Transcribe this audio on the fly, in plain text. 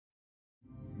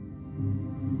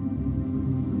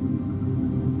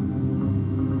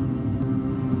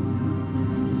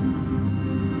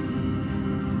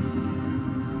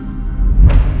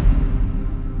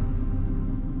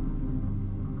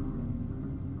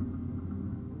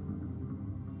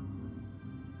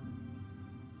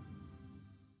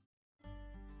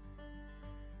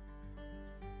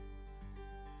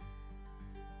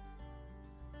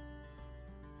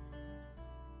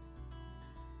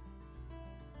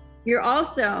You're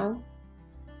also,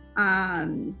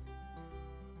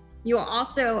 you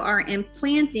also are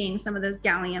implanting some of those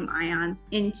gallium ions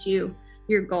into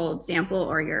your gold sample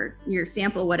or your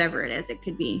sample, whatever it is. It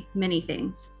could be many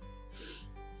things.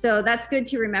 So that's good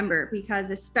to remember, because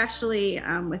especially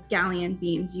with gallium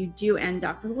beams, you do end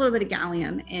up with a little bit of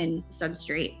gallium in the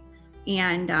substrate.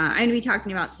 And I'm going to be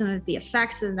talking about some of the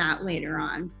effects of that later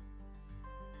on.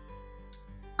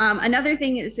 Another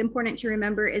thing that's important to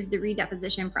remember is the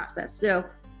redeposition process. So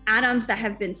atoms that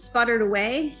have been sputtered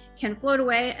away can float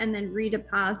away and then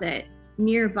redeposit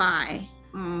nearby.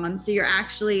 So you're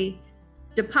actually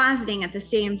depositing at the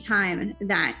same time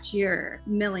that you're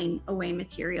milling away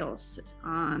materials.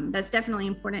 That's definitely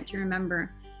important to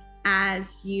remember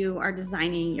as you are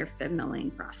designing your FIB milling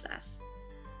process.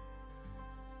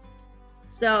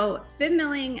 So FIB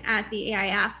milling at the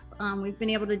AIF, we've been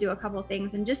able to do a couple of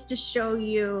things, and just to show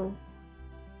you,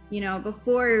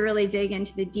 before we really dig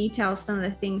into the details, some of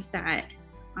the things that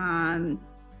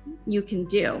you can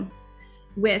do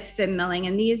with FIB milling.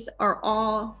 And these are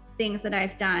all things that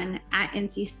I've done at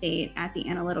NC State at the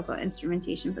Analytical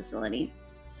Instrumentation Facility.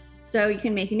 So you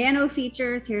can make nano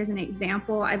features. Here's an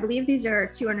example. I believe these are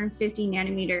 250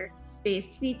 nanometer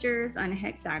spaced features on a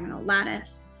hexagonal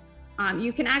lattice.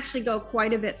 You can actually go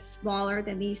quite a bit smaller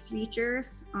than these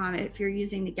features if you're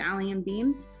using the gallium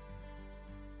beams.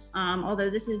 Although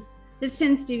this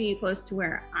tends to be close to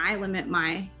where I limit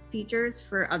my features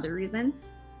for other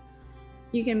reasons.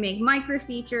 You can make micro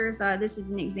features. This is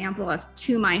an example of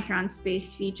 2 micron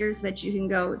spaced features, but you can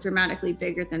go dramatically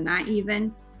bigger than that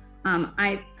even.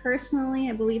 I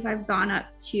believe I've gone up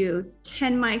to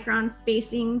 10 micron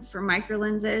spacing for micro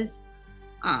lenses.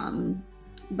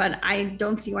 But I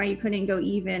don't see why you couldn't go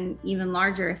even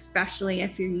larger, especially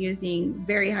if you're using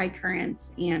very high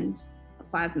currents and a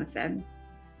plasma FIB.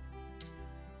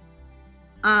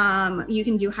 You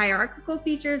can do hierarchical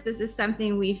features. This is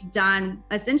something we've done.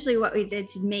 Essentially what we did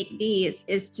to make these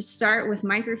is to start with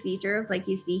micro features like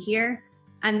you see here,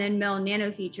 and then mill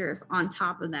nano features on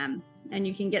top of them. And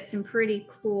you can get some pretty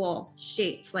cool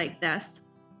shapes like this.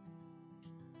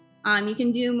 You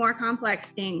can do more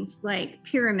complex things like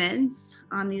pyramids.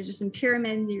 These are some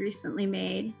pyramids you recently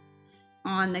made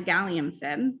on the gallium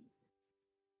FIB.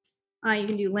 You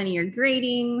can do linear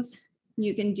gratings.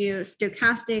 You can do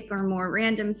stochastic or more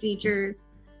random features,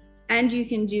 and you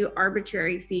can do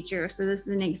arbitrary features. So this is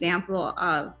an example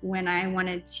of when I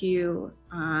wanted to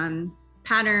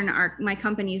pattern my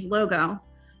company's logo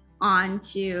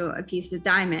onto a piece of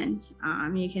diamond.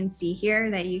 You can see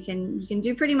here that you can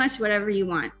do pretty much whatever you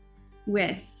want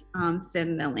with FIB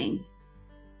milling.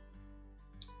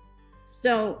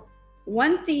 So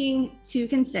one thing to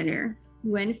consider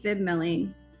when FIB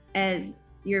milling is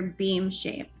your beam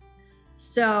shape.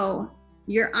 So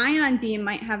your ion beam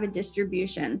might have a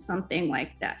distribution, something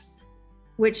like this,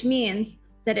 which means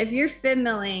that if you're FIB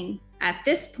milling at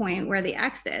this point where the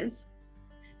X is,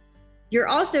 you're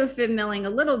also FIB milling a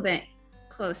little bit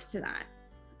close to that,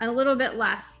 and a little bit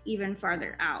less even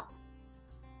farther out.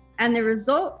 And the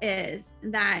result is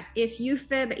that if you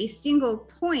FIB a single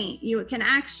point, you can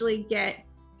actually get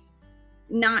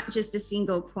not just a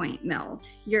single point milled.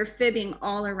 You're fibbing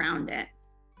all around it.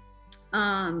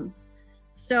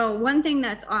 So one thing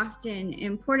that's often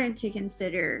important to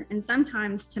consider, and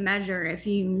sometimes to measure if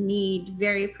you need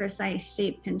very precise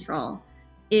shape control,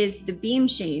 is the beam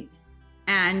shape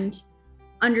and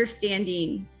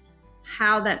understanding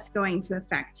how that's going to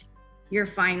affect your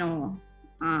final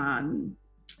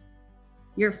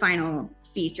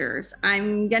features.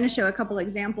 I'm going to show a couple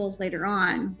examples later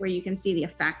on where you can see the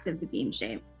effect of the beam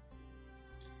shape.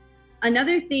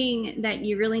 Another thing that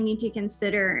you really need to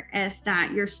consider is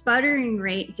that your sputtering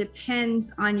rate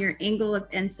depends on your angle of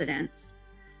incidence.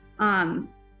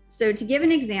 So to give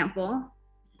an example,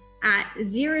 at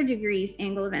 0 degrees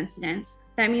angle of incidence,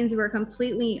 that means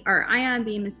our ion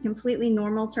beam is completely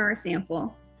normal to our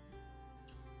sample.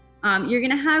 You're going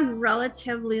to have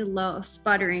relatively low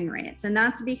sputtering rates, and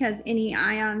that's because any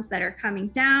ions that are coming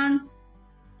down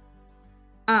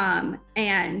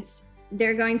and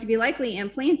they're going to be likely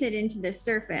implanted into this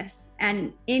surface,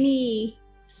 and any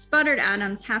sputtered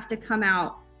atoms have to come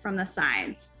out from the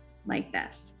sides like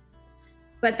this.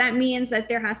 But that means that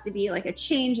there has to be like a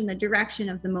change in the direction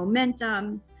of the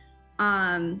momentum,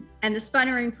 and the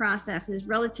sputtering process is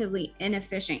relatively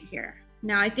inefficient here.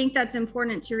 Now, I think that's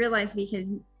important to realize because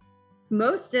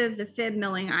most of the FIB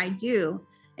milling I do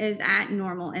is at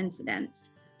normal incidence.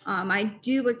 I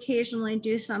do occasionally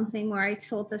do something where I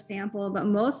tilt the sample, but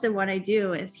most of what I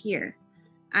do is here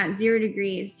at 0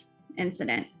 degrees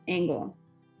incident angle.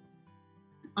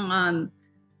 And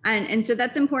so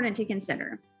that's important to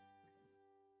consider.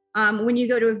 When you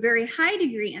go to a very high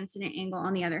degree incident angle,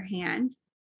 on the other hand,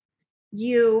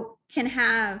 you can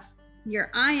have your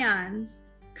ions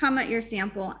come at your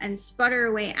sample and sputter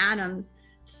away atoms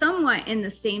somewhat in the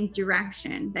same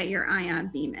direction that your ion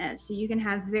beam is. So you can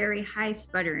have very high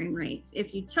sputtering rates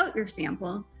if you tilt your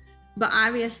sample, but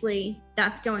obviously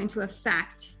that's going to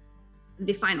affect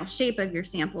the final shape of your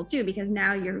sample too, because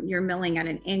now you're milling at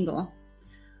an angle.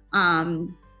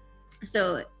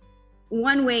 So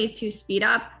one way to speed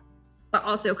up but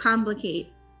also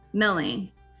complicate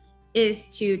milling is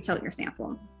to tilt your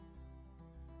sample.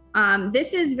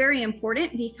 This is very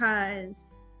important because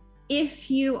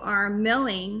if you are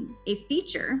milling a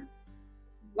feature,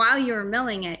 while you're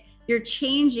milling it, you're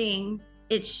changing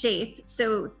its shape.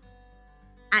 So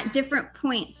at different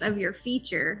points of your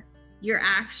feature, you're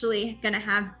actually going to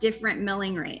have different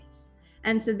milling rates.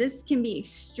 And so this can be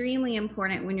extremely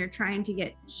important when you're trying to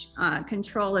get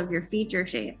control of your feature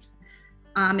shapes.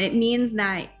 It means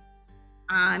that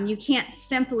you can't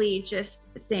simply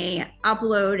just say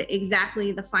upload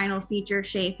exactly the final feature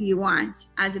shape you want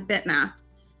as a bitmap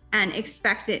and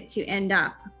expect it to end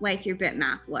up like your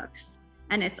bitmap looks.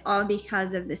 And it's all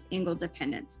because of this angle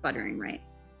dependent sputtering rate.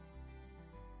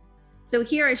 So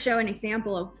here I show an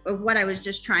example of what I was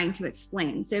just trying to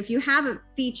explain. So if you have a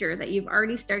feature that you've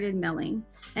already started milling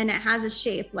and it has a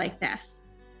shape like this,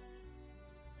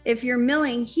 if you're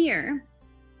milling here,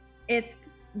 it's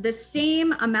the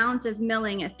same amount of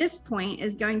milling at this point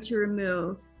is going to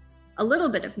remove a little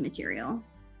bit of material,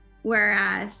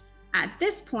 whereas at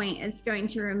this point, it's going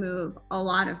to remove a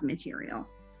lot of material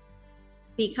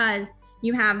because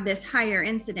you have this higher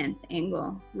incidence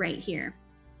angle right here.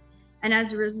 And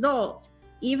as a result,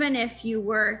 even if you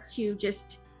were to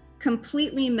just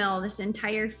completely mill this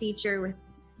entire feature with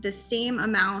the same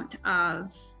amount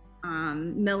of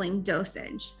milling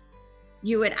dosage,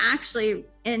 you would actually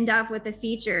end up with a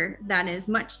feature that is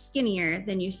much skinnier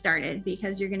than you started,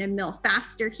 because you're going to mill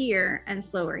faster here and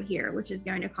slower here, which is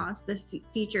going to cause the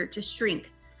feature to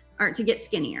shrink or to get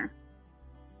skinnier.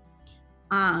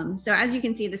 So as you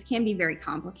can see, this can be very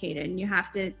complicated, and you have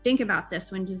to think about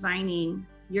this when designing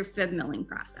your FIB milling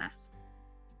process.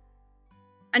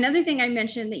 Another thing I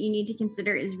mentioned that you need to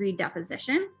consider is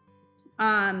redeposition.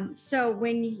 So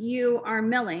when you are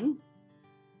milling,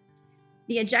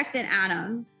 the ejected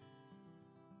atoms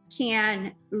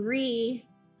can redeposit,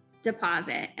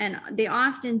 and they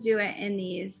often do it in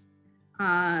these,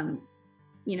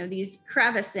 these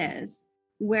crevices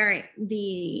where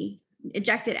the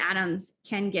ejected atoms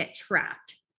can get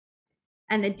trapped.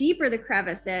 And the deeper the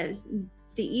crevice is,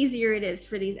 the easier it is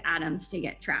for these atoms to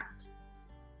get trapped.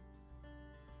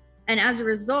 And as a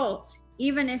result,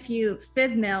 even if you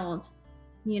FIB milled,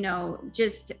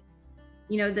 the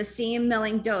same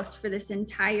milling dose for this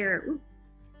entire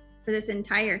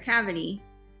cavity,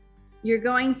 you're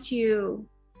going to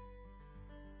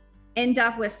end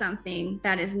up with something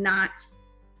that is not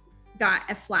got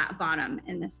a flat bottom.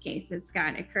 In this case, it's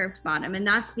got a curved bottom, and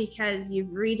that's because you've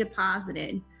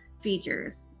redeposited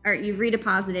features, or you've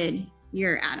redeposited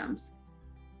your atoms.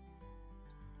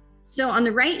 So on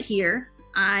the right here,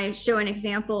 I show an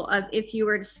example of if you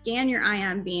were to scan your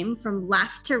ion beam from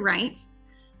left to right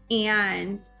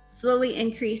and slowly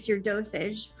increase your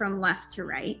dosage from left to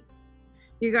right,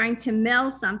 you're going to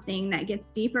mill something that gets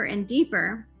deeper and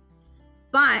deeper.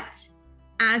 But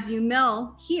as you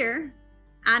mill here,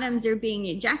 atoms are being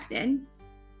ejected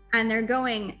and they're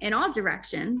going in all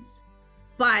directions.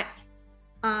 But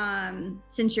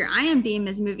since your ion beam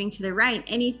is moving to the right,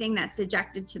 anything that's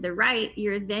ejected to the right,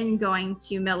 you're then going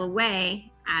to mill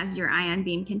away as your ion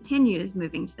beam continues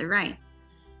moving to the right.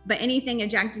 But anything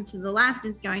ejected to the left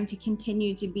is going to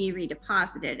continue to be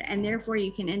redeposited, and therefore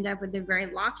you can end up with a very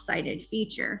lopsided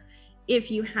feature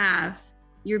if you have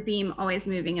your beam always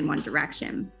moving in one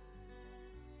direction.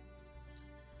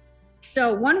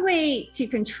 So one way to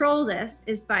control this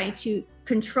is by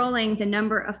controlling the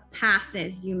number of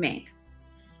passes you make.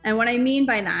 And what I mean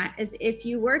by that is if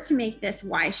you were to make this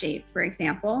Y shape, for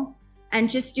example, and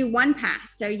just do one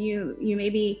pass, so you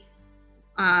maybe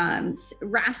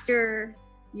raster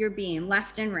your beam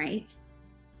left and right,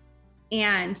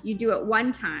 and you do it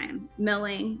one time,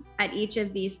 milling at each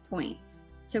of these points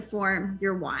to form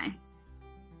your Y.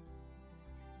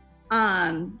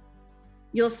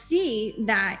 You'll see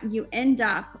that you end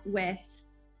up with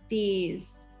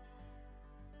these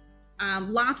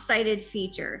lopsided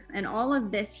features, and all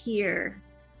of this here,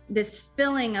 this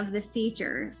filling of the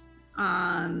features,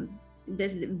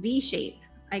 this V shape,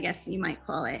 I guess you might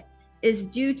call it, is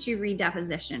due to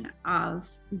redeposition of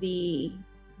the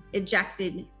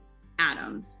ejected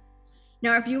atoms.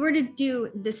 Now, if you were to do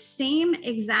the same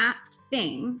exact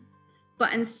thing,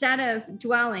 But instead of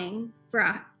dwelling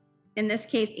for, in this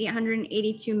case,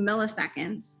 882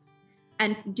 milliseconds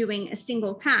and doing a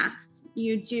single pass,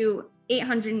 you do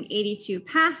 882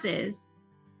 passes,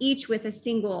 each with a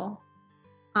single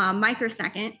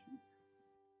microsecond,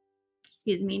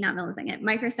 excuse me, not millisecond,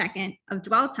 microsecond of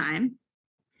dwell time.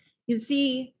 You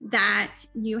see that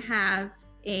you have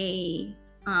a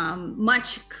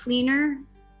much cleaner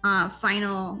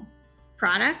final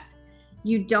product.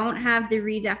 You don't have the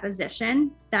redeposition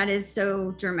that is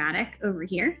so dramatic over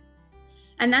here.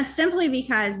 And that's simply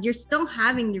because you're still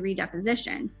having the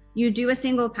redeposition. You do a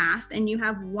single pass and you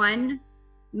have 1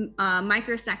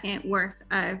 microsecond worth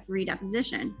of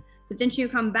redeposition. But then you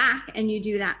come back and you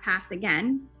do that pass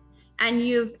again, and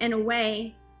you've, in a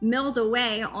way, milled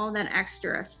away all that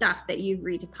extra stuff that you've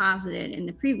redeposited in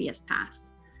the previous pass.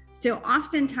 So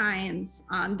oftentimes,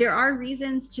 there are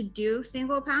reasons to do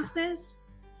single passes,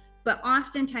 but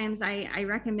oftentimes I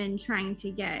recommend trying to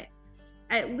get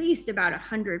at least about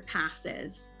 100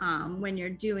 passes when you're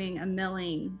doing a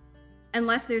milling,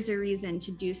 unless there's a reason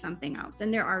to do something else.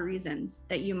 And there are reasons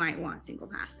that you might want single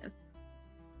passes.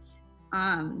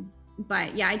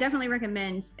 But yeah, I definitely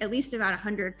recommend at least about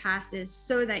 100 passes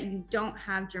so that you don't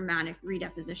have dramatic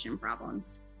redeposition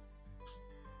problems.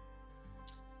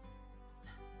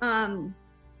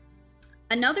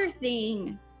 Another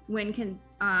thing when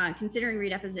considering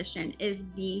redeposition is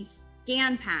the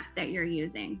scan path that you're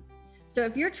using. So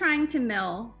if you're trying to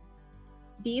mill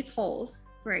these holes,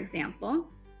 for example,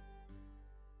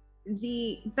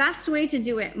 the best way to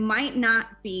do it might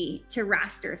not be to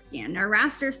raster scan. Now,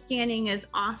 raster scanning is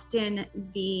often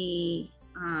the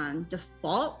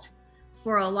default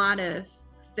for a lot of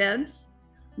FIBs,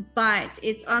 but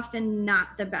it's often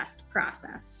not the best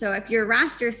process. So if you're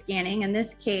raster scanning, in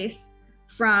this case,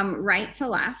 from right to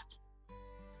left,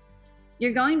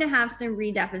 you're going to have some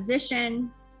redeposition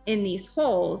in these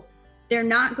holes. They're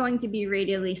not going to be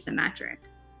radially symmetric.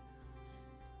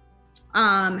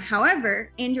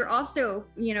 However, and you're also,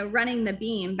 running the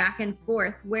beam back and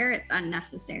forth where it's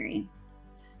unnecessary.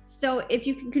 So if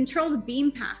you can control the beam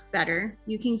path better,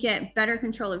 you can get better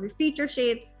control of your feature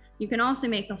shapes. You can also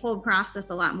make the whole process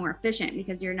a lot more efficient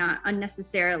because you're not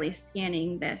unnecessarily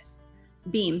scanning this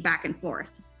beam back and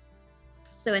forth.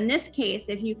 So in this case,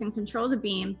 if you can control the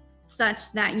beam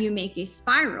such that you make a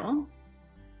spiral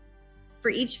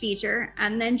for each feature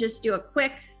and then just do a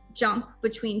quick jump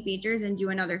between features and do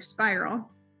another spiral,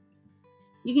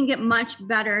 you can get much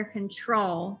better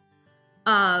control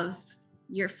of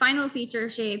your final feature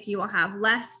shape. You will have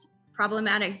less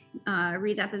problematic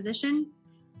redeposition,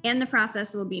 and the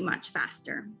process will be much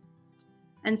faster.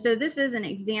 And so this is an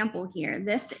example here.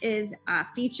 This is a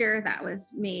feature that was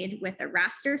made with a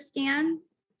raster scan,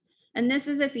 and this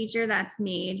is a feature that's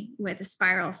made with a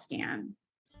spiral scan.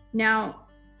 Now,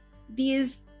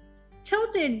 these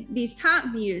top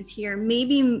views here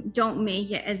maybe don't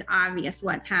make it as obvious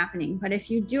what's happening, but if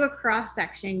you do a cross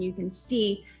section, you can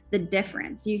see the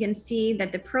difference. You can see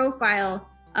that the profile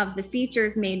of the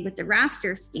features made with the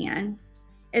raster scan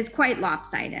is quite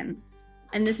lopsided.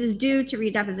 And this is due to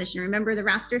redeposition. Remember, the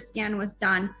raster scan was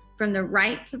done from the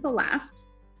right to the left.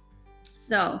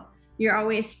 So you're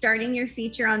always starting your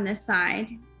feature on this side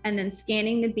and then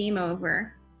scanning the beam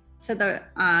over to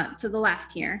the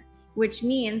left here, which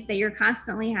means that you're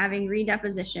constantly having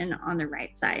redeposition on the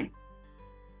right side.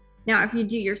 Now, if you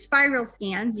do your spiral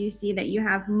scans, you see that you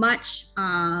have much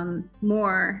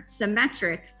more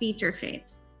symmetric feature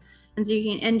shapes. And so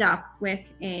you can end up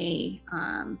with a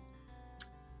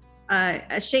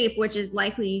shape which is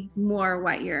likely more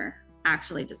what you're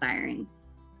actually desiring.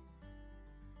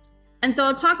 And so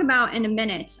I'll talk about in a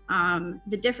minute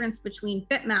the difference between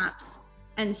bitmaps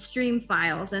and stream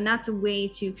files, and that's a way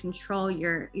to control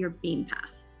your beam path.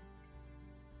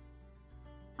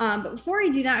 But before I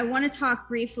do that, I want to talk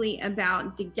briefly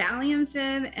about the gallium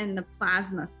FIB and the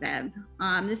plasma FIB.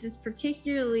 This is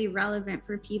particularly relevant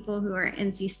for people who are at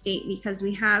NC State because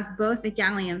we have both a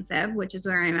gallium FIB, which is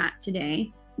where I'm at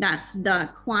today. That's the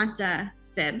Quanta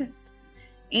FIB.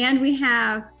 And we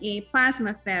have a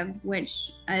plasma FIB,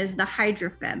 which is the Hydra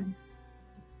FIB.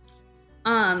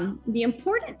 The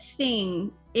important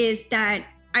thing is that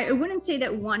I wouldn't say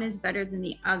that one is better than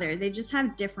the other. They just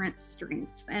have different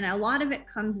strengths. And a lot of it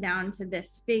comes down to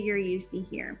this figure you see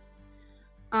here.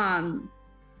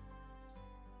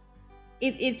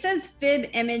 It says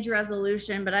FIB image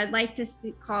resolution, but I'd like to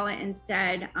call it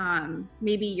instead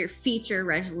maybe your feature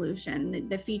resolution,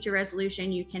 the feature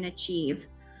resolution you can achieve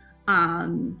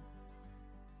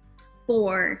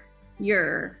for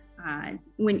your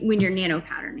when you're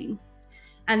nanopatterning.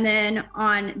 And then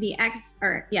on the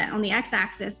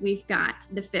x-axis, we've got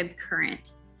the FIB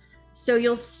current. So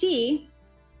you'll see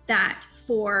that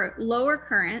for lower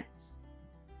currents,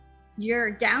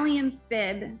 your gallium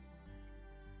FIB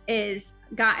is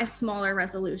got a smaller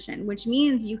resolution, which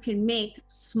means you can make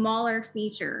smaller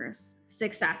features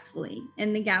successfully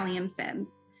in the gallium FIB,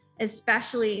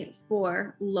 especially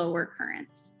for lower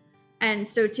currents. And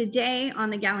so today on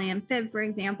the gallium FIB, for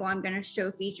example, I'm going to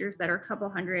show features that are a couple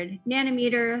hundred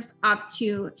nanometers up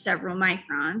to several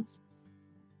microns.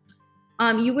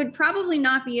 You would probably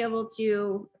not be able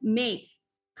to make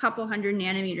a couple hundred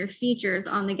nanometer features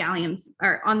on the gallium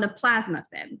or on the plasma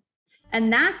FIB.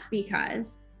 And that's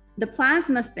because the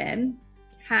plasma FIB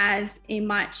has a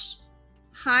much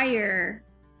higher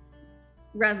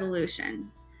resolution,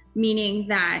 meaning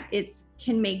that it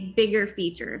can make bigger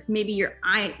features. Maybe your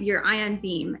ion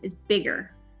beam is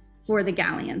bigger for the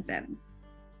gallium FIB.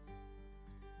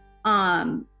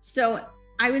 So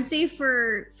I would say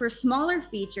for smaller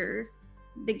features,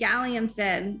 the gallium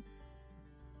FIB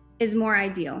is more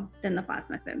ideal than the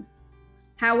plasma FIB.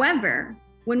 However,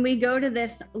 when we go to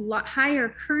this higher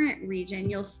current region,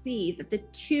 you'll see that the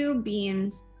two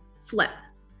beams flip.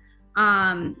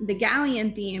 The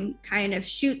gallium beam kind of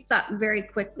shoots up very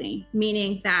quickly,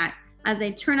 meaning that as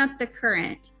I turn up the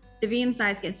current, the beam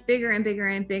size gets bigger and bigger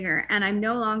and bigger, and I'm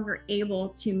no longer able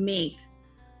to make,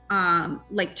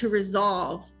 to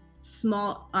resolve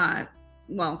small,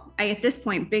 at this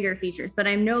point, bigger features, but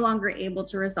I'm no longer able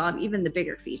to resolve even the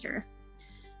bigger features.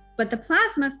 But the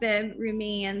plasma FIB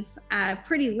remains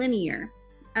pretty linear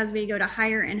as we go to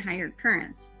higher and higher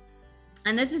currents.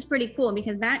 And this is pretty cool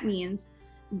because that means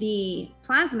the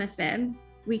plasma FIB,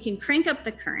 we can crank up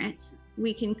the current,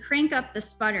 we can crank up the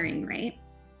sputtering rate,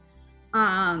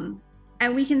 and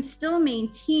we can still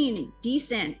maintain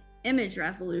decent image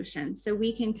resolution. So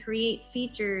we can create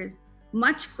features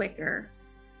much quicker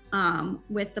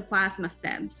with the plasma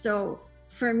FIB. So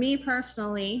for me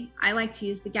personally, I like to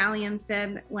use the gallium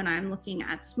FIB when I'm looking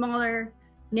at smaller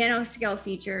nanoscale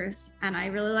features, and I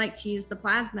really like to use the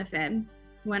plasma FIB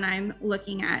when I'm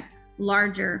looking at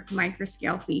larger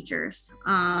microscale features.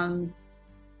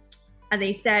 As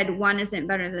I said, one isn't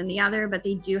better than the other, but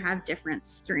they do have different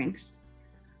strengths.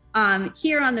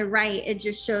 Here on the right, it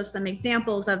just shows some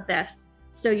examples of this.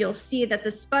 So you'll see that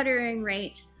the sputtering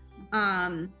rate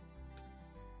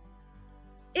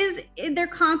they're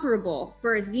comparable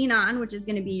for xenon, which is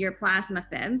going to be your plasma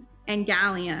FIB, and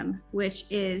gallium, which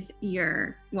is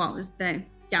your, is the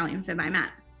gallium FIB I'm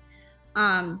at.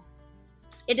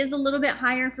 It is a little bit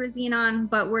higher for xenon,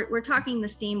 but we're talking the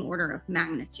same order of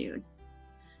magnitude.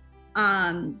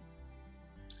 I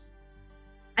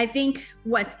think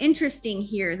what's interesting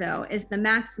here, though, is the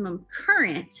maximum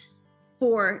current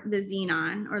for the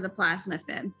xenon or the plasma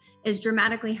FIB is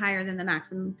dramatically higher than the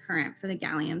maximum current for the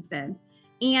gallium FIB.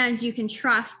 And you can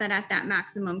trust that at that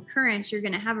maximum current, you're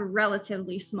going to have a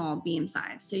relatively small beam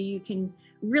size. So you can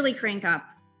really crank up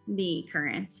the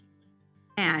current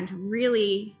and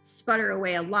really sputter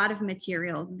away a lot of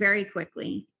material very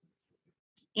quickly.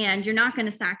 And you're not going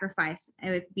to sacrifice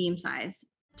with beam size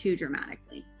too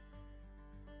dramatically.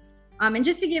 And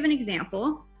just to give an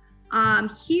example,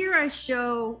 here I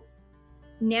show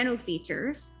nano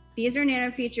features. These are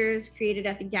nano features created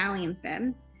at the gallium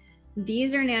FIB.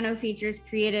 These are nano features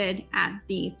created at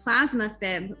the plasma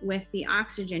FIB with the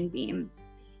oxygen beam.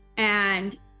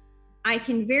 And I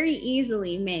can very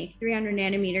easily make 300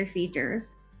 nanometer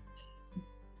features.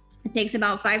 It takes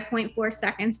about 5.4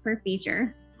 seconds per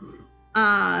feature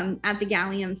at the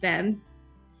gallium FIB.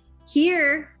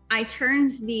 Here, I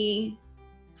turned the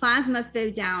plasma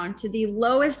FIB down to the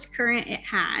lowest current it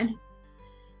had,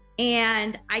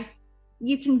 and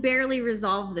you can barely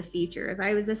resolve the features.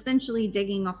 I was essentially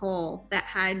digging a hole that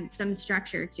had some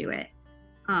structure to it,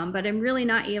 but I'm really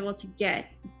not able to get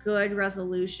good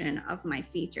resolution of my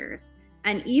features.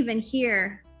 And even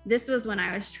here, this was when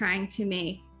I was trying to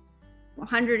make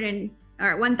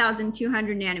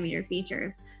 1,200 nanometer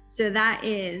features. So that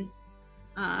is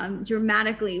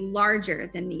dramatically larger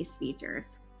than these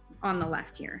features on the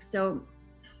left here. So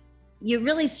you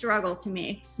really struggle to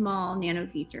make small nano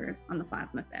features on the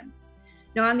plasma FIB.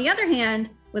 Now, on the other hand,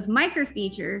 with micro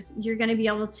features, you're going to be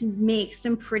able to make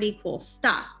some pretty cool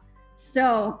stuff.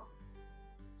 So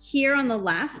here on the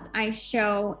left, I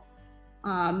show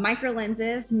micro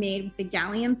lenses made with the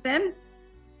gallium FIB.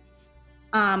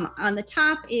 On the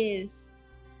top is,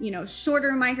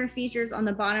 shorter micro features. On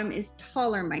the bottom is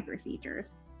taller micro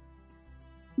features.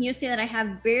 You see that I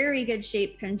have very good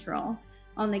shape control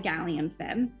on the gallium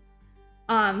FIB.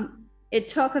 It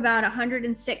took about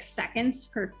 106 seconds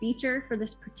per feature for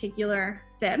this particular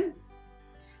FIB.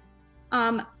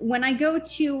 When I go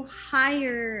to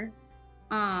higher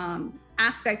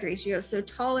aspect ratio, so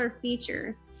taller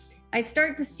features, I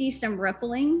start to see some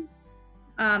rippling.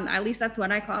 At least that's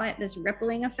what I call it, this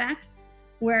rippling effect,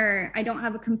 where I don't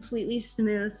have a completely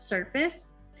smooth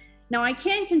surface. Now I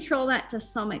can control that to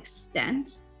some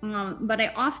extent, but I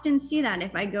often see that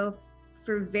if I go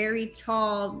for very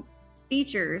tall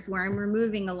features where I'm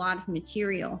removing a lot of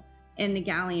material in the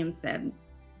gallium fib.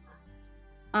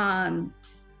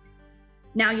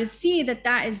 Now you see that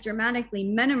that is dramatically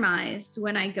minimized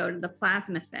when I go to the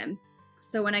plasma fib.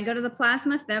 So when I go to the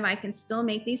plasma fib, I can still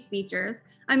make these features.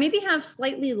 I maybe have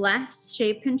slightly less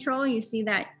shape control. You see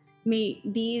that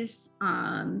these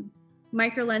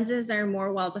micro lenses are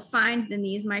more well-defined than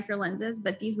these micro lenses,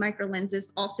 but these micro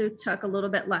lenses also took a little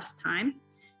bit less time.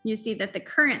 You see that the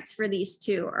currents for these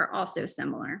two are also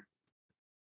similar.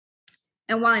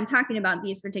 And while I'm talking about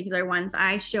these particular ones,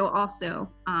 I show also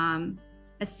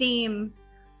a same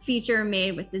feature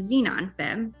made with the xenon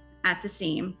fib at the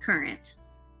same current.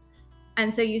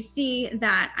 And so you see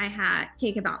that I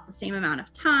take about the same amount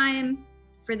of time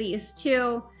for these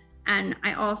two. And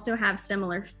I also have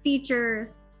similar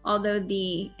features, although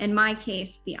in my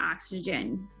case, the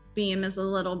oxygen beam is a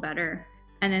little better.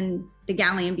 And then the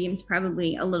gallium beam is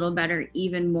probably a little better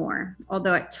even more,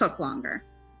 although it took longer.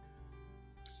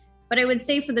 But I would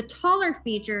say for the taller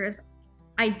features,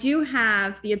 I do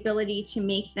have the ability to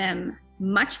make them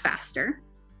much faster.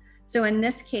 So in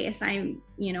this case, I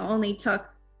only took,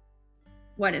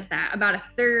 what is that? About a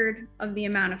third of the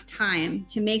amount of time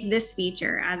to make this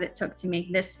feature as it took to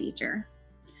make this feature,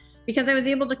 because I was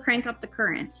able to crank up the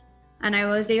current and I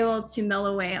was able to mill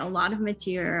away a lot of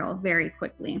material very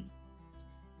quickly.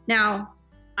 Now,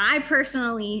 I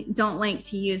personally don't like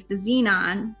to use the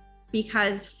xenon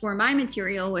because for my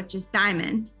material, which is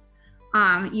diamond,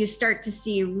 you start to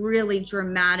see really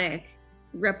dramatic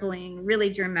rippling, really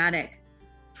dramatic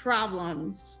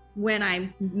problems when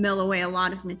I mill away a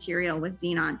lot of material with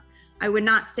xenon. I would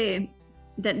not say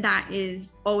that that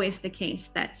is always the case.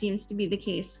 That seems to be the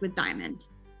case with diamond.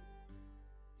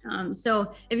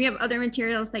 So if you have other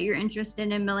materials that you're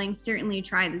interested in milling, certainly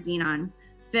try the xenon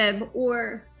fib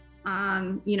or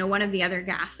one of the other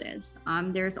gases.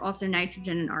 There's also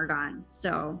nitrogen and argon.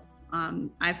 So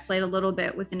I've played a little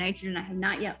bit with the nitrogen. I have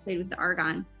not yet played with the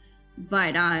argon,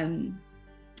 but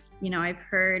I've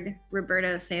heard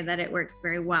Roberta say that it works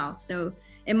very well. So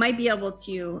it might be able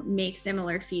to make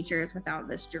similar features without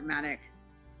this dramatic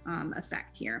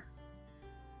effect here.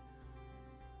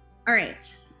 All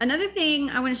right. Another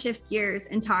thing I want to shift gears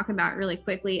and talk about really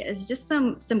quickly is just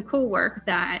some cool work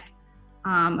that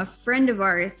a friend of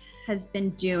ours has been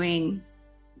doing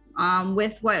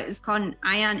with what is called an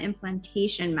ion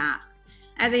implantation mask.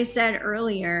 As I said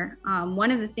earlier,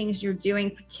 one of the things you're doing,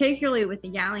 particularly with the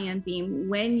gallium beam,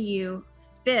 when you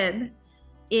fib,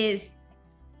 is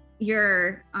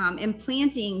you're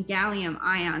implanting gallium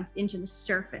ions into the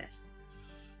surface.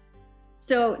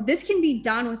 So this can be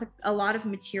done with a lot of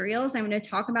materials. I'm going to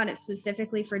talk about it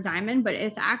specifically for diamond, but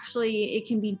it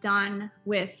can be done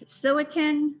with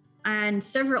silicon and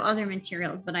several other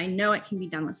materials, but I know it can be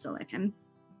done with silicon.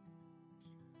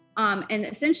 And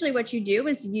essentially what you do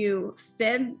is you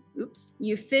fib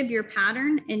your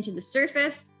pattern into the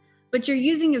surface, but you're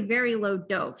using a very low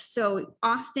dose. So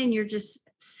often you're just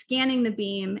scanning the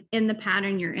beam in the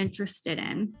pattern you're interested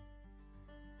in.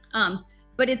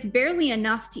 But it's barely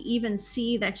enough to even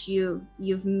see that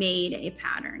you've made a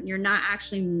pattern. You're not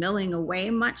actually milling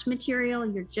away much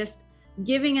material. You're just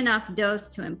giving enough dose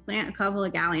to implant a couple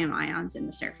of gallium ions in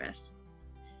the surface.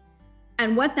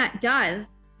 And what that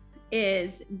does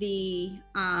is the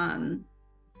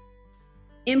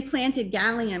implanted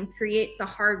gallium creates a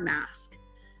hard mask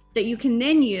that you can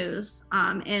then use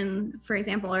in, for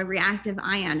example, a reactive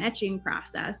ion etching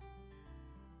process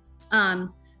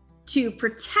to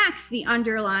protect the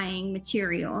underlying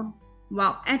material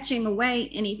while etching away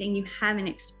anything you haven't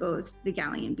exposed to the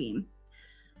gallium beam.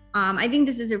 I think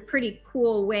this is a pretty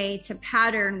cool way to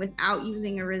pattern without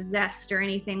using a resist or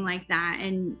anything like that.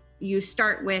 And you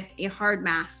start with a hard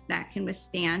mask that can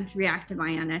withstand reactive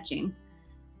ion etching.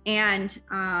 And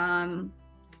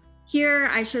here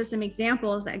I show some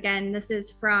examples. Again, this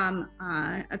is from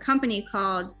a company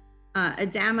called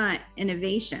Adama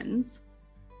Innovations.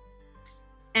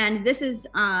 And this is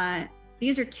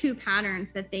these are two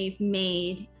patterns that they've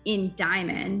made in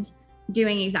diamond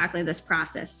doing exactly this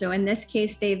process. So in this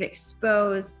case, they've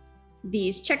exposed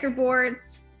these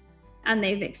checkerboards and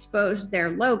they've exposed their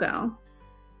logo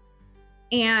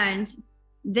and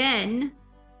then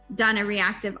done a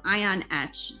reactive ion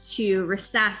etch to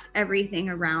recess everything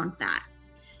around that.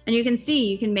 And you can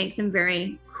see you can make some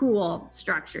very cool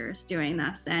structures doing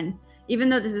this. And even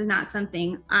though this is not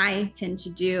something I tend to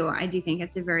do, I do think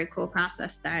it's a very cool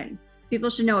process that people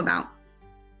should know about,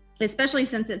 especially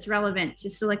since it's relevant to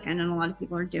silicon and a lot of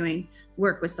people are doing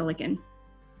work with silicon.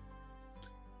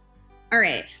 All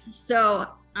right, so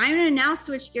I'm gonna now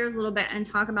switch gears a little bit and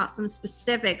talk about some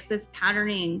specifics of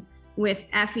patterning with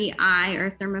FEI or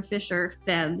Thermo Fisher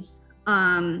FIBs.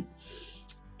 And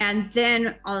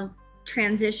then I'll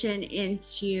transition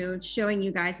into showing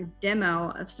you guys a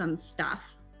demo of some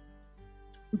stuff.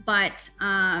 But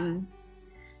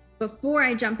before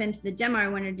I jump into the demo, I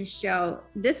wanted to show,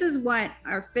 this is what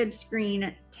our FIB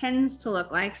screen tends to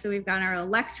look like. So we've got our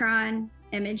electron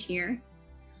image here.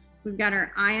 We've got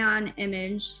our ion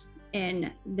image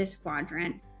in this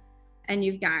quadrant, and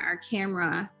you've got our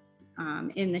camera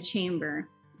in the chamber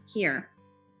here.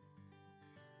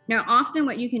 Now, often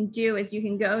what you can do is you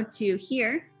can go to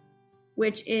here,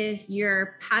 which is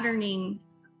your patterning,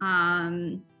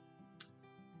 I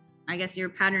guess your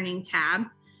patterning tab.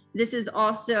 This is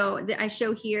also, I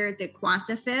show here the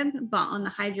Quanta FIB, but on the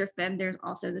Hydra FIB, there's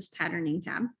also this patterning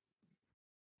tab.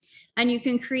 And you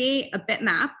can create a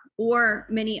bitmap or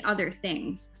many other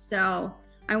things. So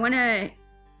I wanna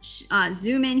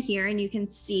zoom in here and you can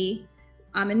see,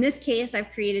 in this case,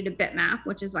 I've created a bitmap,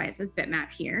 which is why it says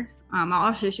bitmap here. I'll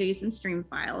also show you some stream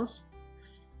files.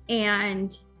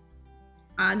 And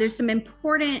there's some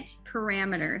important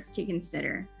parameters to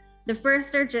consider. The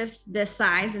first are just the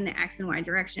size in the X and Y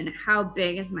direction. How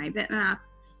big is my bitmap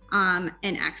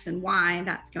in X and Y?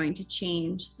 That's going to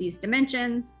change these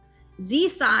dimensions. Z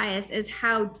size is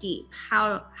how deep,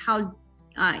 how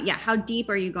deep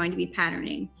are you going to be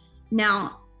patterning?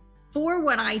 Now, for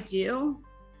what I do,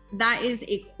 that is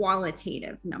a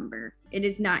qualitative number. It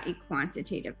is not a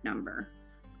quantitative number.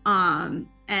 And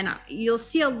you'll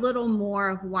see a little more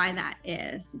of why that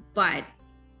is, but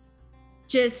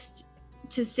just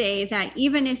to say that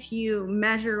even if you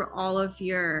measure all of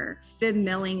your FIB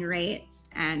milling rates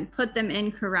and put them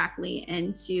incorrectly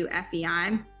into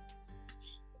FEI,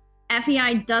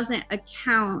 FEI doesn't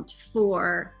account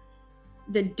for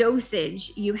the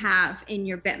dosage you have in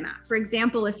your bitmap. For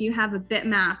example, if you have a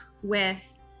bitmap with,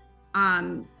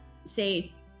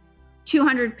 say,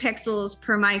 200 pixels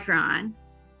per micron,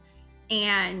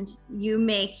 and you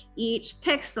make each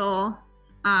pixel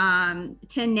 10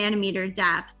 nanometer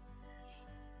depth,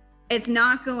 it's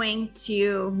not going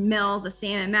to mill the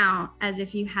same amount as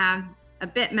if you have a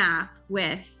bitmap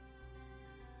with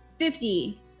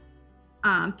 50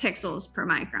 pixels per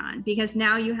micron, because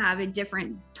now you have a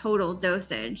different total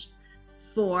dosage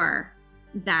for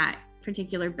that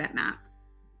particular bitmap.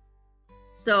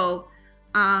 So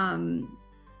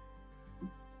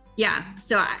yeah,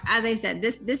 so as I said,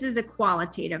 this is a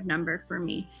qualitative number for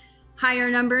me. Higher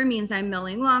number means I'm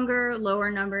milling longer, lower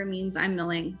number means I'm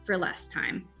milling for less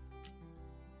time.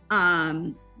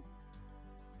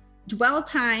 Dwell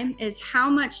time is how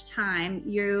much time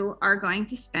you are going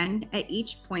to spend at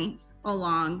each point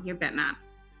along your bitmap.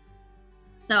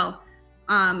 So,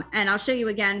 and I'll show you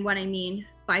again what I mean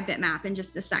by bitmap in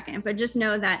just a second, but just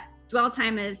know that dwell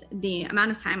time is the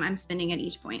amount of time I'm spending at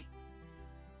each point.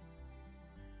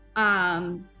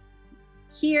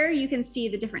 Here you can see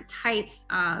the different types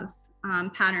of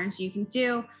patterns you can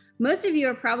do. Most of you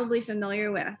are probably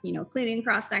familiar with, cleaving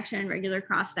cross section, regular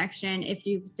cross section. If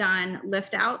you've done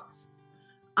lift outs,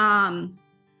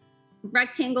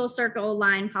 rectangle, circle,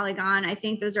 line, polygon, I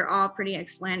think those are all pretty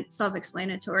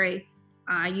self-explanatory.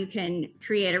 You can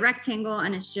create a rectangle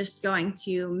and it's just going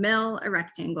to mill a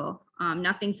rectangle,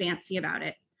 nothing fancy about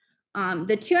it.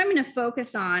 The two I'm going to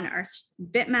focus on are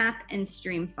bitmap and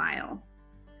stream file.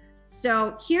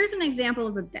 So here's an example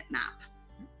of a bitmap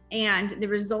and the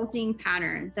resulting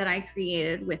pattern that I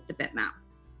created with the bitmap.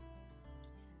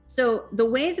 So the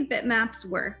way the bitmaps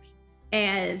work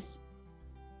is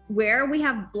where we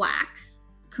have black,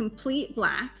 complete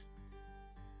black,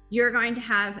 you're going to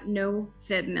have no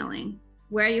FIB milling.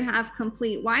 Where you have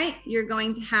complete white, you're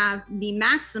going to have the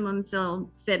maximum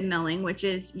FIB milling, which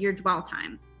is your dwell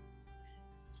time.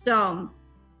 So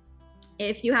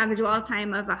if you have a dwell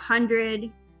time of 100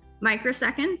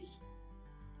 microseconds,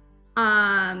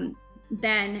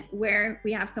 then where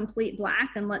we have complete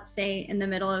black, and let's say in the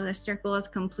middle of the circle is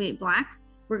complete black,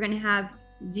 we're going to have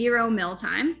 0 mill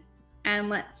time. And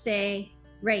let's say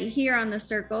right here on the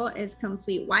circle is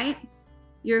complete white,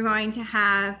 you're going to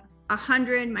have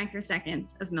 100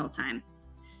 microseconds of mill time.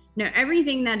 Now,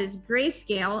 everything that is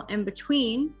grayscale in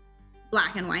between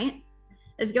black and white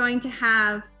is going to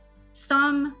have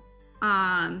some,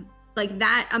 like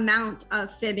that amount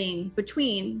of fibbing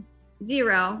between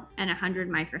 0 and 100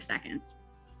 microseconds.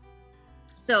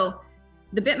 So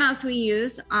the bitmaps we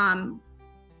use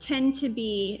tend to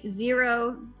be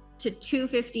 0 to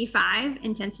 255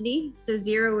 intensity. So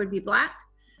 0 would be black,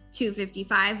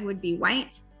 255 would be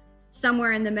white.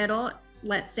 Somewhere in the middle,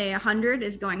 let's say 100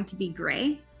 is going to be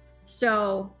gray.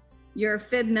 So your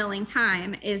fib milling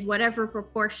time is whatever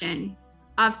proportion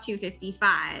of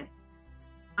 255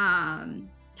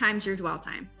 times your dwell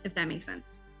time, if that makes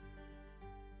sense.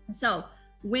 So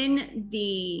when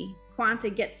the Quanta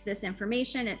gets this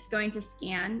information, it's going to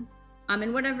scan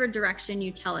in whatever direction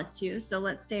you tell it to. So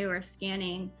let's say we're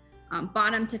scanning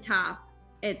bottom to top.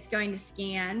 It's going to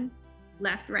scan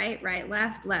left, right, right,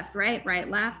 left, left, right, right,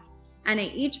 left. And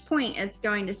at each point, it's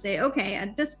going to say, okay,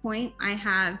 at this point, I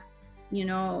have, you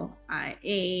know,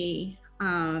 a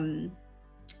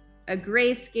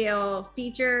grayscale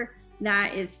feature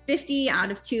that is 50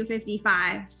 out of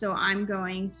 255. So I'm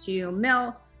going to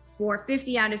mill for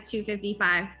 50 out of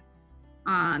 255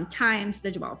 times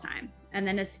the dwell time. And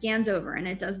then it scans over and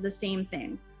it does the same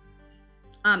thing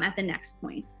at the next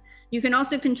point. You can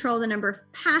also control the number of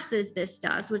passes this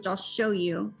does, which I'll show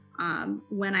you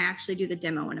when I actually do the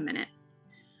demo in a minute.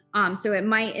 So it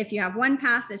might, if you have one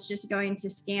pass, it's just going to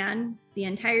scan the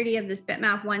entirety of this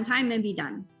bitmap one time and be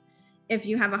done. If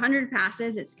you have 100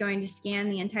 passes, it's going to scan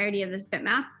the entirety of this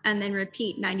bitmap and then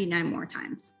repeat 99 more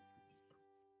times.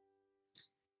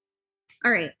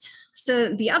 All right,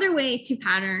 so the other way to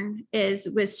pattern is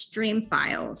with stream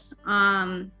files.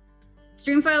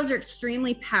 Stream files are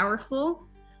extremely powerful.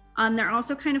 They're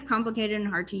also kind of complicated and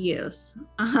hard to use.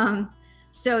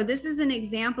 So this is an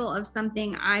example of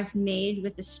something I've made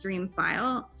with a stream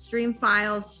file. Stream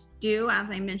files do,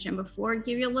 as I mentioned before,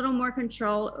 give you a little more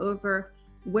control over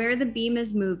where the beam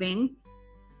is moving.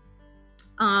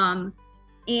 And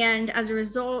as a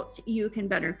result, you can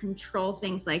better control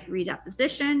things like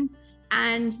redeposition,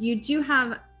 and you do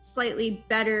have slightly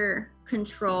better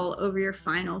control over your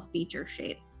final feature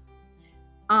shape.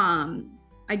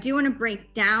 I do want to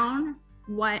break down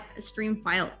what a stream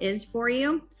file is for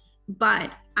you,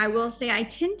 but I will say I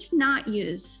tend to not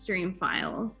use stream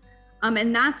files.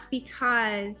 And that's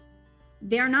because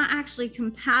they're not actually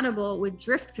compatible with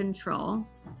drift control.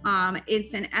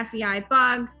 It's an FEI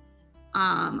bug.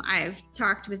 I've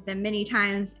talked with them many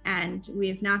times and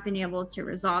we've not been able to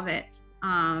resolve it.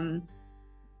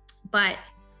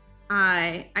 But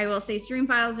I will say stream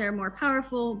files are more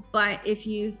powerful, but if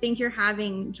you think you're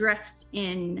having drifts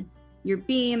in your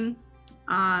beam,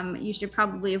 you should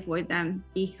probably avoid them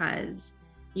because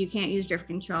you can't use drift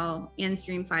control in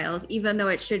stream files, even though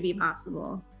it should be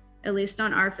possible. At least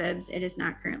on our fibs, it is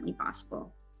not currently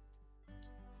possible.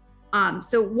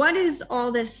 So what does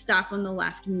all this stuff on the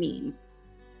left mean?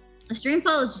 A stream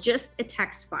file is just a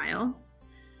text file.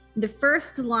 The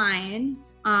first line,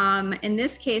 in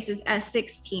this case, is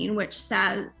S16, which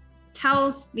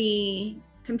tells the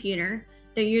computer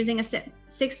they're using a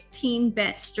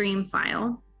 16-bit stream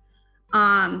file.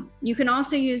 You can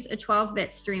also use a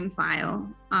 12-bit stream file,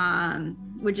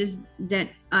 which is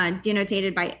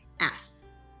denotated by S.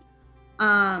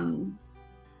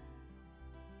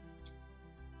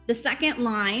 The second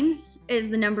line is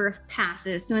the number of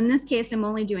passes. So in this case, I'm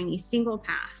only doing a single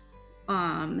pass.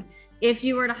 If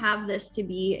you were to have this to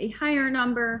be a higher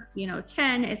number,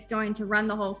 10, it's going to run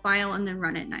the whole file and then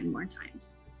run it 9 more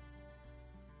times.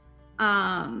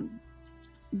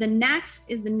 The next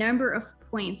is the number of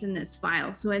points in this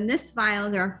file. So in this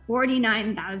file, there are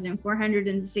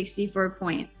 49,464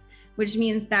 points, which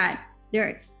means that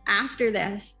after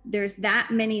this, there's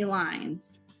that many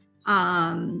lines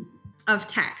of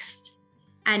text.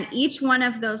 And each one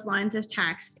of those lines of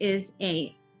text is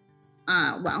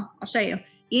well, I'll show you.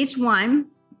 Each one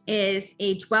is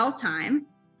a dwell time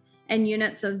in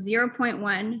units of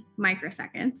 0.1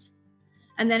 microseconds,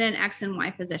 and then an X and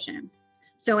Y position.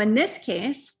 So in this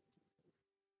case,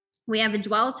 we have a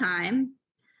dwell time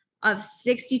of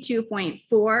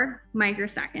 62.4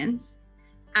 microseconds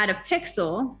at a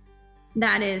pixel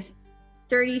that is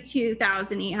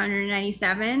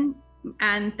 32,897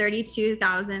 and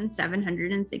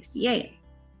 32,768.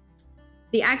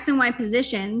 The X and Y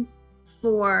positions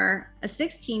for a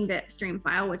 16-bit stream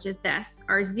file, which is this,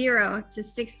 are 0 to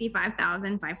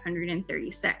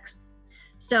 65,536.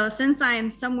 So since I'm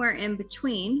somewhere in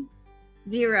between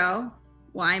 0,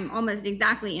 well, I'm almost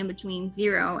exactly in between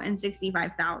 0 and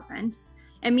 65,000.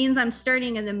 It means I'm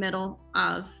starting in the middle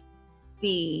of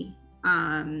the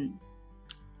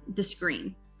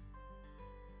screen.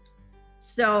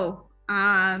 So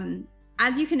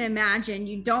as you can imagine,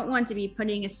 you don't want to be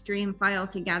putting a stream file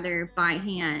together by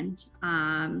hand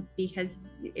because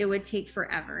it would take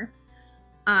forever.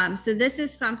 So this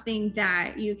is something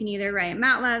that you can either write a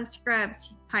MATLAB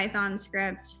script, Python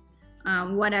script,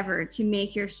 whatever to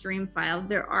make your stream file.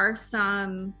 There are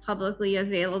some publicly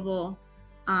available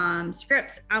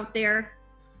scripts out there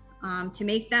to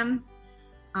make them.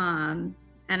 And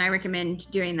I recommend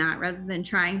doing that rather than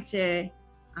trying to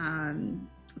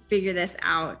figure this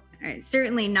out.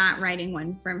 Certainly not writing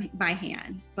one by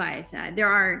hand, but there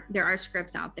are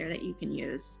scripts out there that you can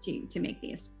use to make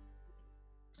these.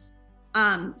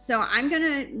 So I'm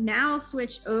gonna now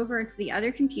switch over to the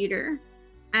other computer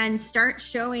and start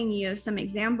showing you some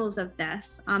examples of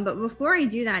this. But before I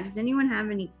do that, does anyone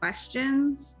have any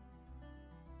questions?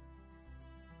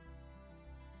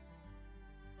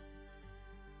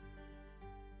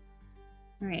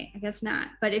 All right, I guess not.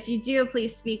 But if you do,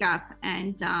 please speak up,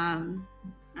 and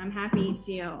I'm happy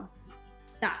to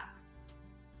stop.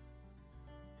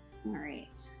 All right.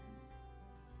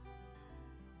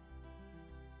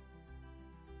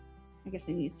 I guess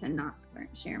I need to not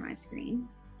share my screen.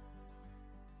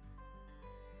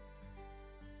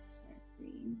 Share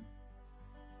screen.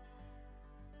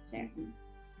 Share.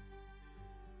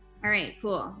 All right,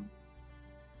 cool.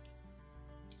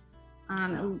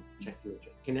 Check.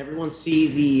 Can everyone see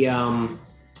the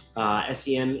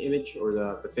SEM image or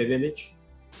the FIB image?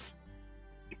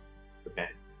 Okay,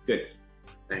 good.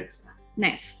 Thanks.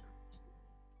 Nice.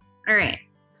 All right.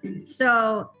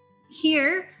 So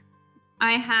here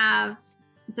I have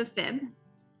the FIB.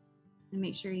 And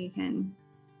make sure you can.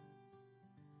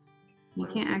 You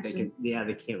can't actually. Yeah,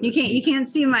 they can't. You can't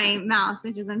see my mouse,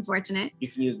 which is unfortunate.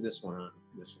 You can use this one on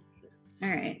this one. Sure.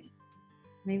 All right.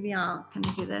 Maybe I'll kind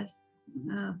of do this.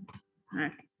 Oh,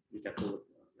 okay.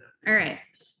 All right.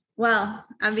 Well,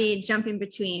 I'll be jumping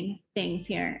between things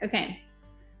here. Okay.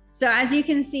 So as you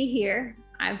can see here,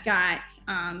 I've got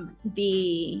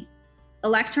the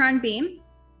electron beam,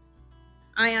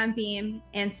 ion beam,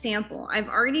 and sample. I've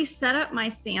already set up my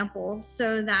sample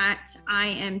so that I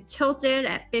am tilted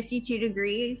at 52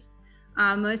 degrees.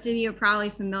 Most of you are probably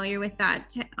familiar with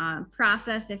that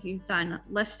process if you've done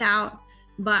lift out,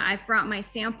 but I've brought my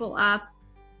sample up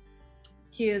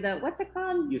to the, what's it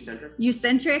called?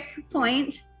 Eucentric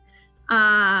point.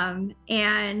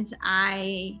 And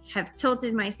I have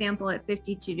tilted my sample at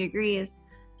 52 degrees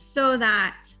so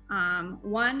that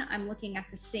one, I'm looking at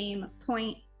the same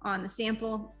point on the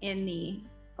sample in the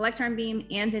electron beam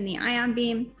and in the ion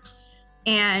beam.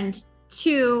 And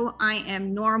two, I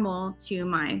am normal to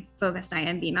my focused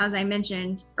ion beam. As I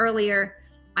mentioned earlier,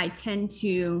 I tend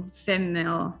to FIB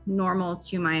mill normal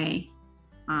to my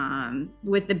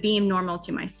with the beam normal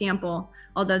to my sample,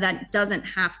 although that doesn't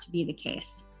have to be the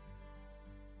case.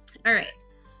 All right,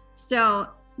 so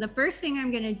the first thing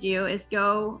I'm going to do is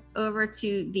go over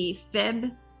to the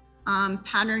FIB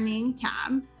patterning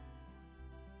tab,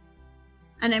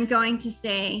 and I'm going to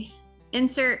say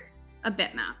insert a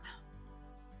bitmap.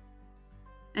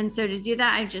 And so to do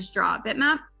that, I just draw a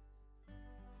bitmap.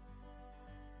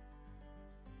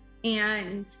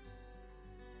 And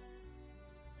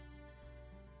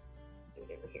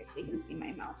over here so you can see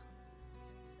my mouse.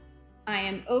 I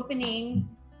am opening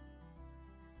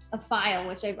a file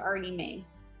which I've already made.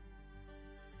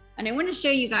 And I want to show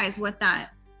you guys what that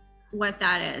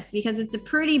is, because it's a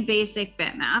pretty basic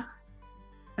bitmap.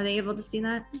 Are they able to see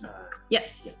that?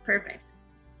 Yes, yeah. Perfect.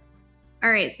 All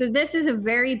right, so this is a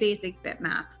very basic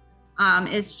bitmap.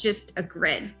 It's just a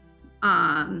grid.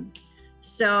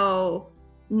 So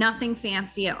nothing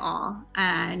fancy at all.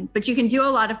 But you can do a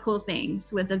lot of cool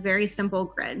things with a very simple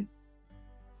grid.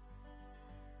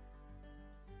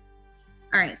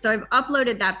 All right, so I've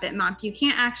uploaded that bitmap. You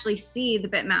can't actually see the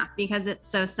bitmap because it's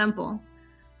so simple.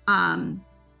 But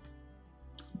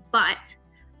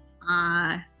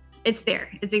it's there.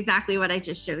 It's exactly what I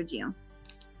just showed you.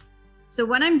 So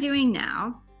what I'm doing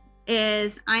now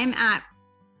is I'm at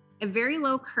a very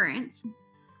low current.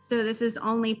 So this is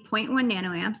only 0.1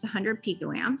 nanoamps, 100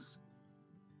 picoamps.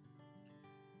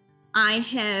 I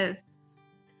have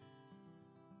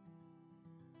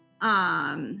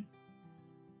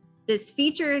this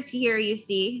features here you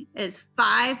see is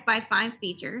 5 by 5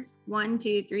 features. 1,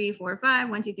 2, 3, 4, 5,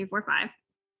 1, 2, 3, 4, 5.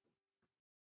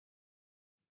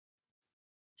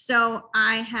 So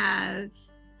I have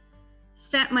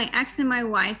set my X and my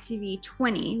Y to be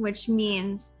 20, which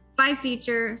means 5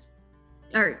 features,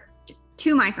 or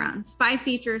 2 microns, 5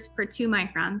 features per 2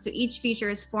 microns. So each feature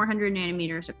is 400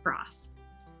 nanometers across.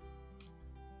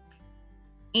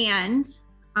 And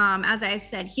as I've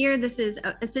said here, this is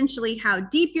essentially how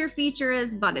deep your feature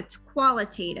is, but it's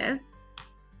qualitative.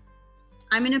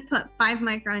 I'm going to put 5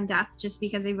 micron depth just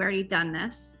because I've already done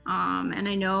this and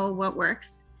I know what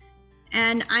works.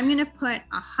 And I'm going to put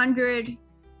 100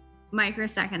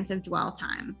 microseconds of dwell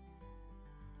time.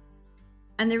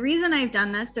 And the reason I've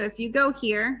done this, so if you go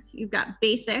here, you've got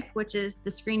basic, which is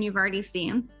the screen you've already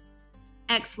seen,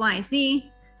 X, Y,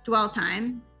 Z, dwell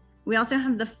time. We also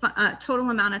have the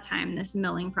total amount of time this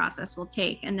milling process will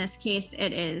take. In this case,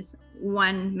 it is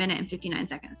 1 minute and 59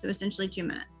 seconds. So essentially 2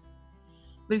 minutes.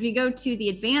 But if you go to the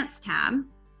advanced tab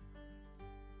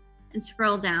and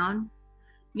scroll down,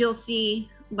 you'll see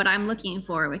what I'm looking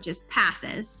for, which is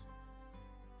passes.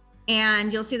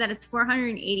 And you'll see that it's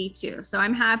 482. So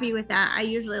I'm happy with that. I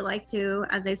usually like to,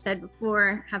 as I said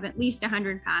before, have at least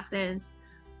 100 passes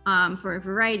for a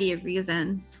variety of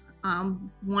reasons.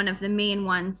 One of the main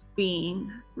ones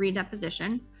being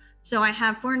redeposition. So I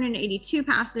have 482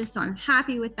 passes, so I'm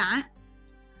happy with that.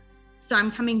 So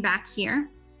I'm coming back here.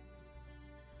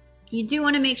 You do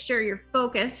want to make sure you're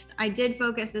focused. I did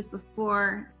focus this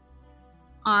before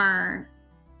our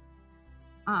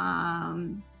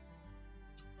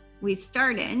we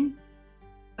started,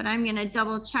 but I'm going to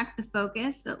double check the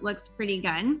focus. It looks pretty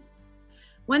good.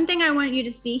 One thing I want you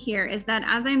to see here is that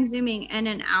as I'm zooming in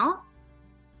and out,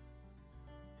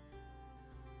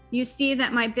 you see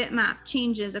that my bitmap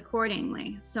changes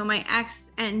accordingly. So my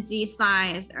X and Z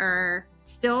size are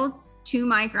still 2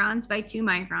 microns by 2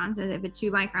 microns, as if a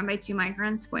 2 micron by 2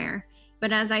 micron square.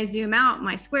 But as I zoom out,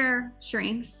 my square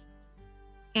shrinks,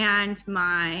 and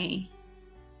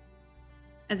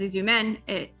as I zoom in,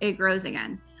 it grows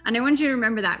again. And I want you to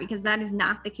remember that, because that is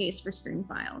not the case for stream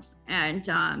files. And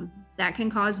that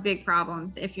can cause big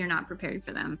problems if you're not prepared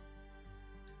for them.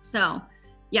 So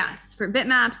yes, for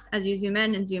bitmaps, as you zoom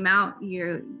in and zoom out,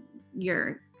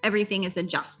 everything is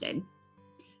adjusted.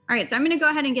 All right, so I'm gonna go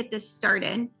ahead and get this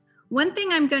started. One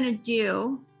thing I'm gonna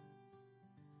do,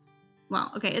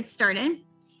 well, okay, it's started.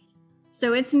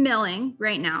 So it's milling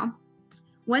right now.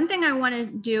 One thing I want to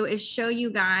do is show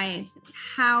you guys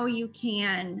how you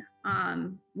can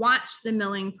watch the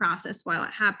milling process while it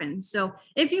happens. So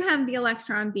if you have the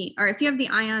electron beam, or if you have the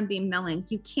ion beam milling,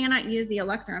 you cannot use the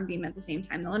electron beam at the same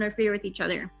time. They'll interfere with each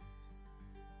other.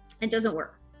 It doesn't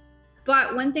work.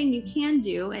 But one thing you can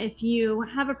do if you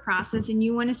have a process and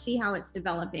you want to see how it's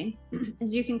developing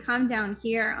is you can come down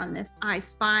here on this I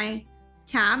Spy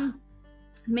tab,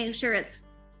 make sure it's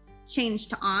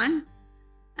changed to on,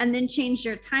 and then change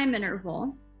your time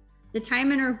interval. The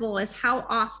time interval is how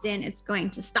often it's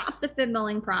going to stop the FIB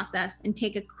milling process and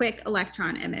take a quick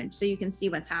electron image so you can see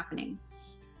what's happening.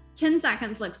 10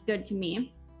 seconds looks good to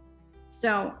me.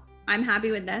 So I'm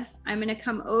happy with this. I'm going to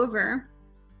come over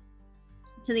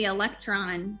to the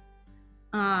electron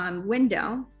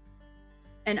window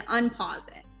and unpause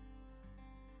it.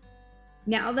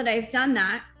 Now that I've done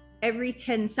that, every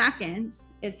 10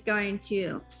 seconds, it's going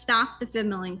to stop the FIB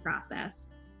milling process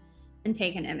and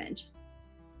take an image.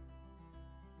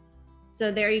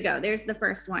 So there you go. There's the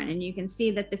first one. And you can see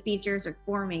that the features are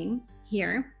forming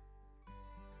here.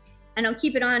 And I'll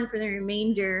keep it on for the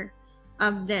remainder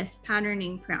of this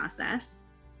patterning process.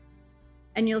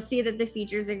 And you'll see that the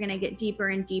features are going to get deeper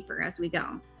and deeper as we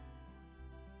go.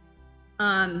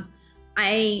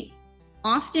 I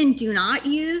often do not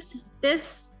use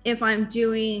this if I'm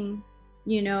doing,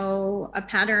 you know, a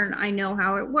pattern, I know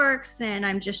how it works and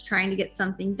I'm just trying to get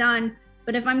something done.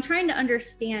 But if I'm trying to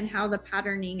understand how the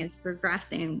patterning is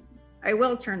progressing, I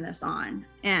will turn this on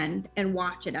and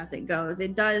watch it as it goes.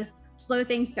 It does slow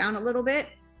things down a little bit,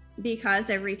 because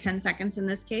every 10 seconds in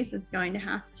this case, it's going to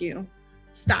have to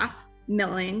stop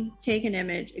milling, take an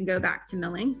image, and go back to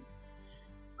milling.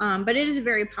 But it is a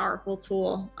very powerful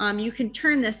tool. You can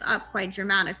turn this up quite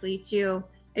dramatically too.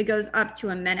 It goes up to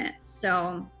a minute.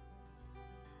 So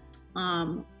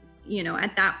you know,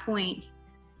 at that point,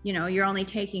 you know, you're only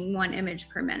taking 1 image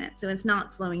per minute. So it's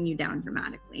not slowing you down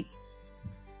dramatically.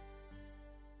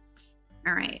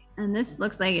 All right, and this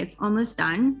looks like it's almost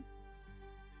done.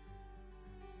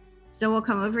 So we'll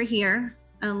come over here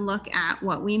and look at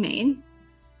what we made.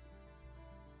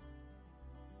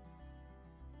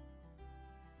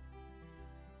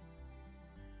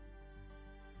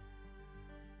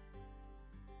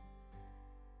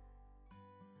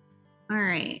 All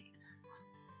right.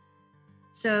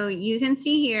 So you can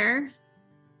see here,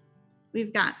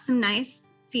 we've got some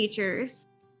nice features.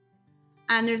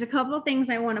 And there's a couple of things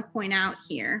I want to point out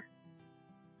here.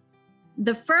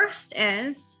 The first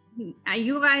is,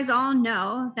 you guys all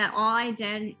know that all I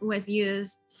did was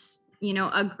use, you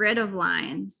know, a grid of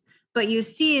lines, but you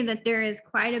see that there is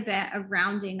quite a bit of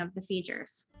rounding of the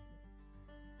features.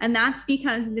 And that's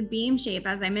because the beam shape,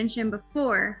 as I mentioned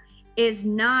before, is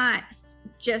not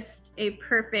just a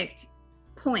perfect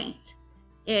point.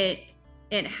 It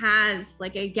has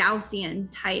like a Gaussian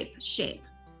type shape.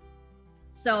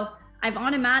 So I've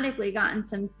automatically gotten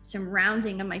some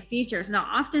rounding of my features. Now,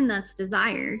 often that's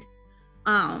desired,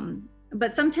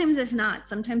 But sometimes it's not.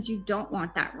 Sometimes you don't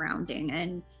want that rounding.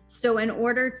 And so in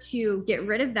order to get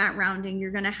rid of that rounding,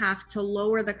 you're going to have to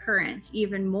lower the current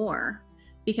even more,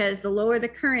 because the lower the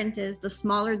current is, the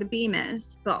smaller the beam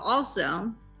is, but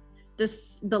also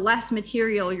the less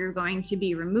material you're going to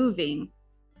be removing.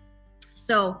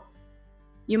 So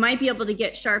you might be able to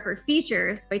get sharper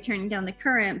features by turning down the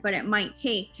current, but it might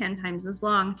take 10 times as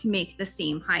long to make the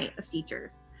same height of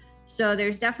features. So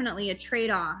there's definitely a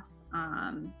trade-off.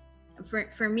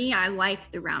 For me, I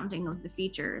like the rounding of the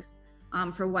features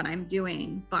for what I'm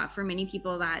doing, but for many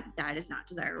people that is not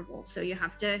desirable. So you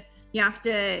have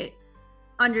to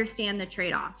understand the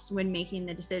trade-offs when making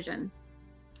the decisions.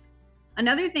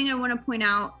 Another thing I want to point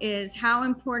out is how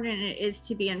important it is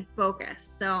to be in focus.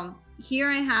 So here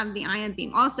I have the ion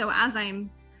beam. Also, as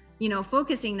I'm,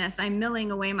 focusing this, I'm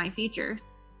milling away my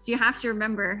features. So you have to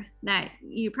remember that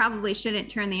you probably shouldn't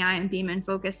turn the ion beam and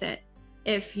focus it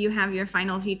if you have your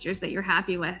final features that you're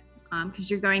happy with, because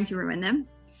you're going to ruin them.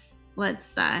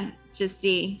 Let's just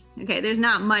see. Okay, there's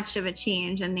not much of a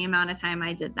change in the amount of time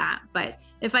I did that, but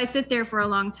if I sit there for a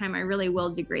long time, I really will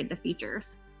degrade the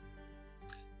features.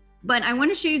 But I want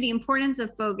to show you the importance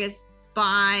of focus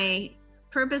by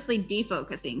purposely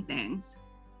defocusing things.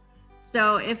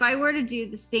 So if I were to do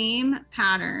the same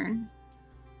pattern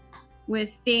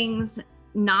with things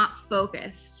not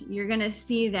focused, you're going to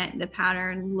see that the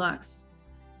pattern looks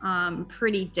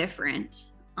pretty different.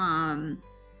 And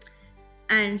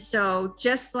so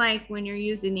just like when you're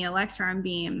using the electron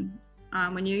beam,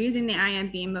 when you're using the ion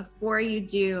beam, before you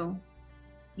do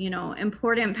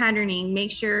important patterning, make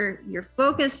sure your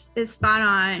focus is spot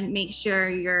on, make sure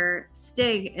your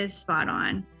stig is spot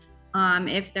on.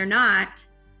 If they're not,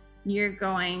 you're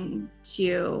going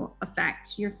to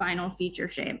affect your final feature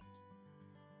shape.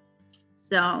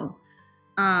 So,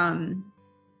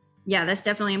 yeah, that's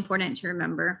definitely important to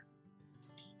remember.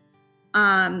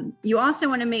 You also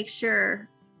want to make sure,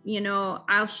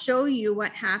 I'll show you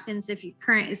what happens if your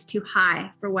current is too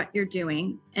high for what you're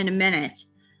doing in a minute.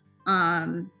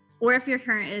 Or if your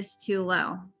current is too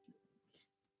low.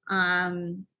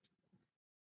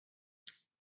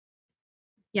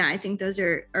 Yeah, I think those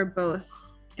are both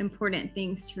important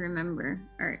things to remember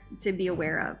or to be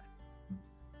aware of.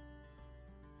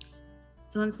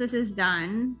 So once this is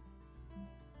done,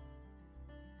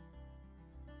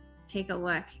 take a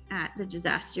look at the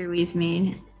disaster we've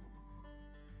made.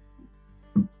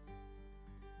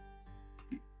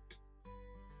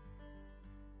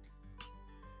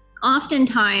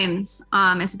 Oftentimes,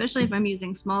 especially if I'm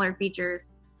using smaller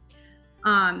features,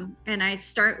 and I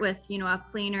start with, a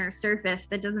planar surface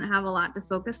that doesn't have a lot to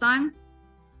focus on,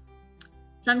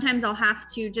 sometimes I'll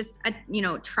have to just,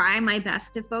 try my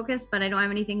best to focus, but I don't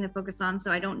have anything to focus on,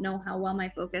 so I don't know how well my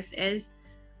focus is.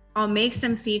 I'll make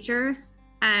some features,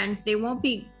 and they won't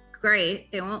be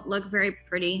great. They won't look very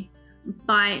pretty,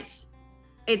 but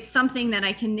it's something that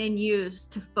I can then use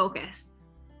to focus.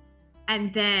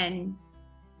 And then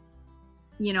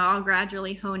I'll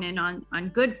gradually hone in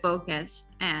on good focus,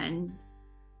 and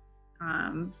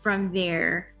from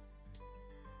there,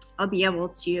 I'll be able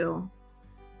to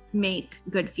make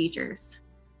good features.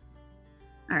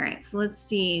 All right, so let's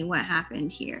see what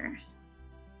happened here.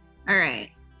 All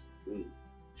right,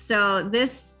 so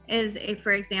this is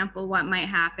for example, what might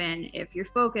happen if your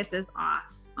focus is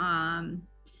off.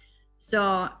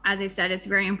 So as I said, it's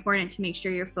very important to make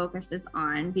sure your focus is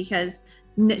on, because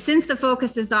since the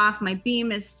focus is off, my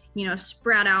beam is,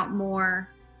 spread out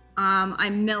more.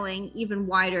 I'm milling even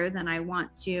wider than I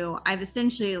want to. I've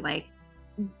essentially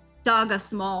dug a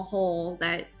small hole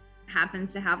that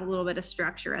happens to have a little bit of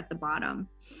structure at the bottom.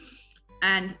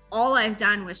 And all I've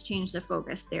done was change the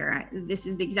focus there. This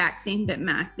is the exact same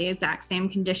bitmap, the exact same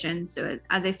condition. So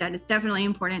as I said, it's definitely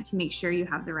important to make sure you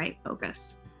have the right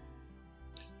focus.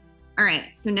 All right,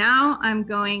 so now I'm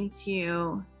going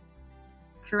to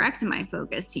correct my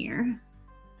focus here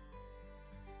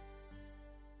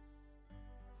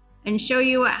and show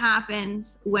you what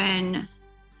happens when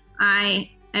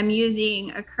I am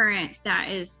using a current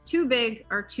that is too big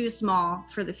or too small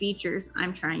for the features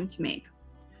I'm trying to make.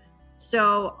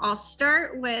 So I'll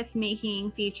start with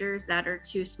making features that are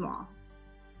too small.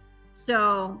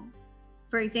 So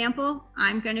for example,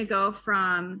 I'm going to go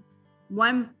from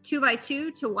 2 by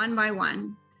 2 to 1 by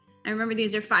 1. And remember,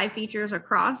 these are 5 features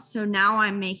across. So now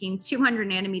I'm making 200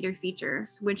 nanometer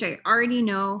features, which I already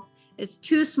know is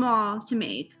too small to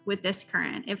make with this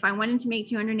current. If I wanted to make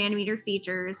 200 nanometer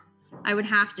features, I would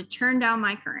have to turn down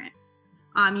my current.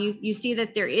 You see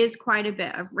that there is quite a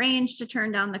bit of range to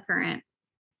turn down the current.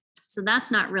 So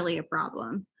that's not really a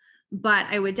problem, but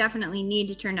I would definitely need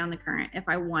to turn down the current if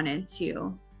I wanted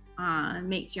to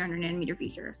make 200 nanometer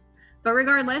features. But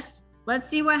regardless, let's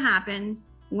see what happens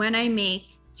when I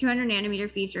make 200 nanometer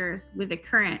features with a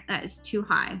current that is too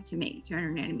high to make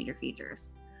 200 nanometer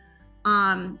features.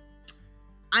 I'm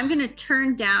going to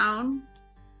turn down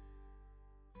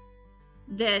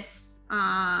this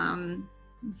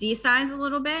Z size a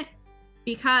little bit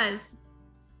because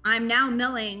I'm now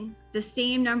milling the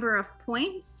same number of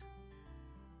points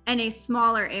in a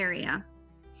smaller area.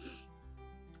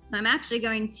 So I'm actually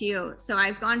going to, so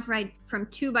I've gone from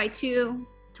 2 by 2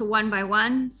 to 1 by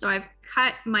 1. So I've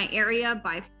cut my area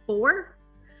by 4.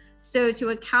 So to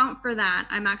account for that,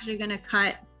 I'm actually going to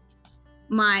cut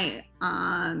my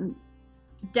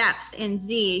depth in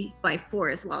Z by 4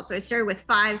 as well. So I started with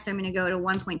 5, so I'm going to go to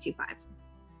 1.25.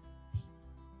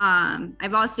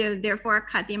 I've also therefore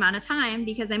cut the amount of time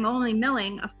because I'm only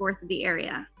milling a fourth of the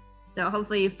area. So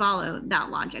hopefully you follow that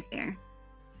logic there.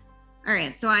 All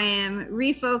right, so I am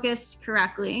refocused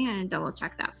correctly and double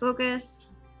check that focus.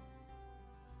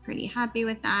 Pretty happy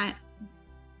with that.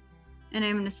 And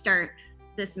I'm going to start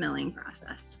this milling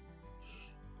process.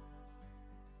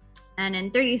 And in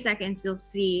 30 seconds, you'll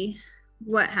see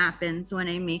what happens when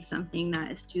I make something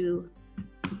that is too,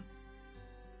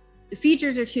 the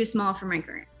features are too small for my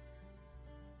current.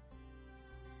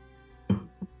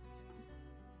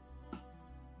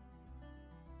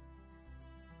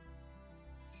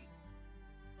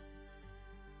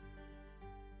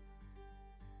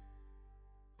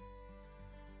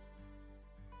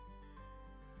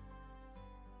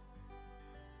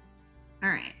 All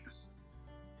right.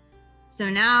 So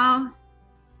now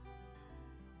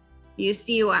you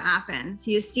see what happens.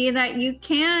 You see that you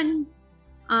can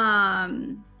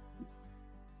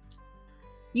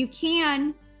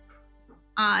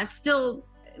still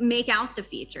make out the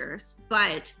features,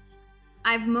 but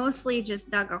I've mostly just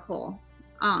dug a hole.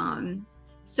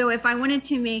 So if I wanted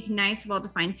to make nice,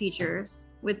 well-defined features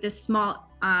with this small,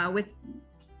 with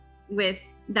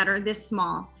that are this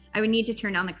small, I would need to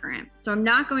turn down the current. So I'm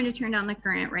not going to turn down the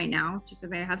current right now, just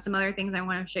because I have some other things I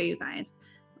want to show you guys.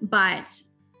 But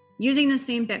using the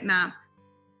same bitmap,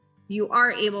 you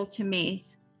are able to make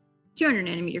 200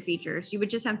 nanometer features. You would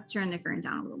just have to turn the current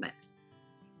down a little bit.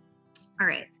 All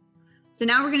right. So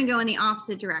now we're going to go in the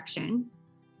opposite direction.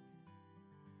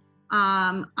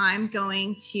 I'm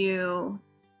going to,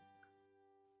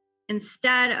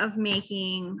 instead of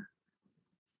making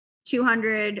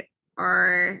 200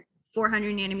 or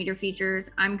 400 nanometer features,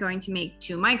 I'm going to make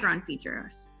 2 micron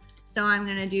features. So I'm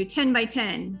going to do 10 by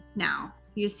 10 now.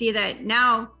 You see that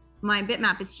now my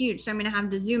bitmap is huge, so I'm going to have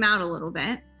to zoom out a little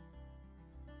bit.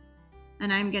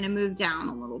 And I'm going to move down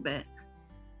a little bit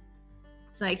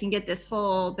so I can get this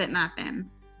full bitmap in.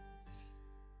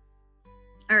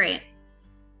 All right.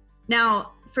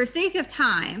 Now, for sake of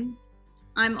time,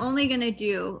 I'm only going to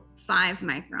do 5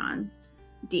 microns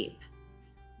deep,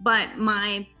 but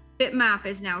my bitmap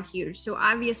is now huge. So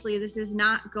obviously this is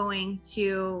not going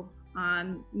to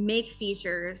make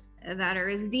features that are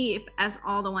as deep as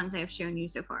all the ones I've shown you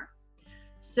so far.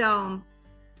 So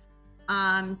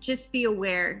just be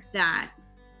aware that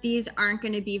these aren't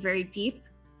going to be very deep,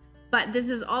 but this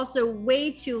is also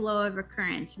way too low of a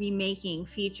current to be making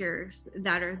features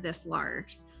that are this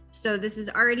large. So this is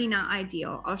already not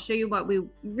ideal. I'll show you what we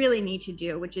really need to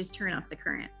do, which is turn up the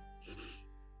current.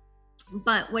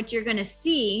 But what you're going to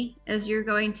see is you're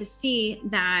going to see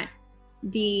that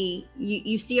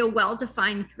you see a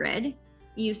well-defined grid.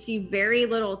 You see very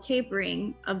little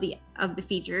tapering of the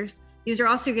features. These are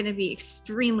also going to be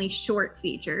extremely short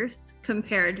features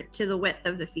compared to the width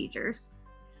of the features,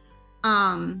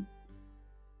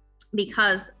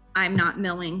 because I'm not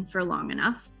milling for long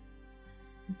enough.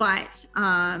 But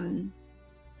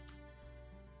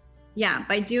yeah,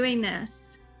 by doing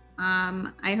this,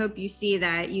 I hope you see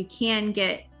that you can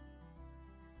get,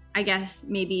 I guess,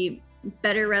 maybe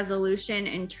better resolution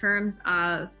in terms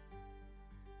of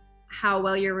how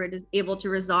well you're able to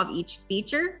resolve each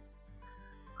feature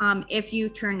if you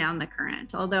turn down the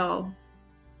current. Although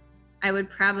I would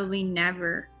probably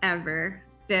never, ever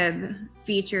FIB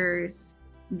features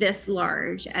this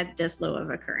large at this low of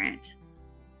a current.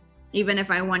 Even if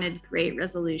I wanted great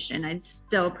resolution, I'd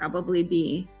still probably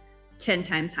be 10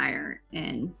 times higher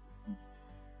in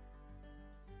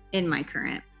my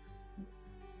current.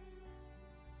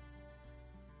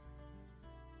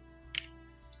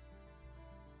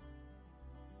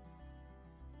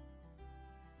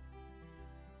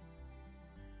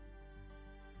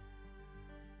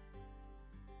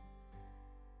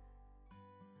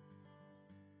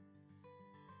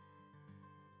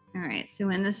 All right, so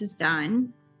when this is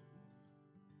done,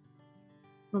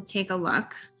 we'll take a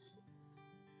look.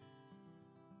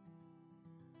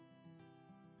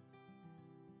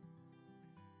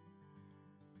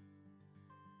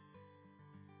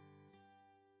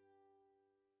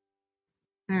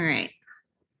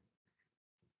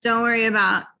 Don't worry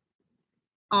about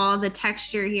all the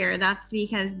texture here. That's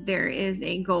because there is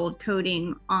a gold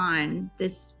coating on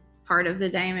this part of the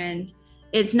diamond.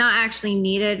 It's not actually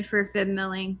needed for fib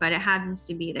milling, but it happens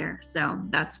to be there. So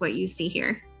that's what you see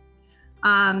here.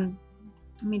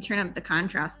 Let me turn up the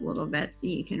contrast a little bit so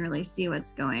you can really see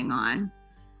what's going on.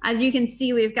 As you can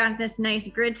see, we've got this nice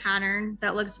grid pattern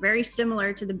that looks very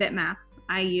similar to the bitmap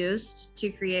I used to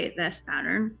create this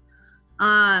pattern.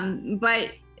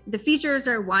 But the features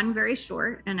are, one, very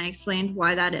short, and I explained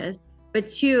why that is. But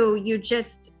two,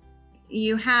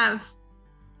 you have,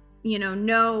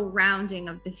 no rounding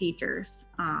of the features.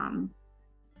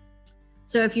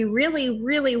 So if you really,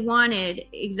 really wanted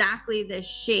exactly this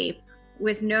shape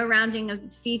with no rounding of the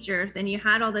features and you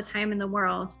had all the time in the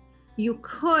world, you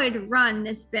could run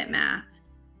this bitmap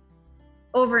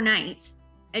overnight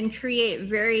and create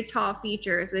very tall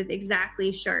features with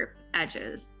exactly sharp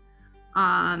edges.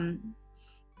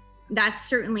 That's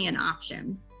certainly an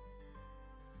option.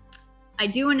 I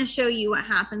do want to show you what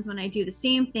happens when I do the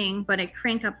same thing, but I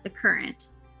crank up the current.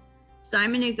 So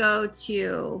I'm going to go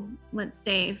to, let's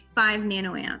say, 5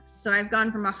 nanoamps. So I've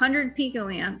gone from 100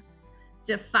 picoamps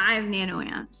to 5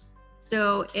 nanoamps.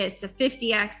 So it's a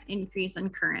 50x increase in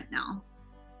current now,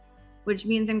 which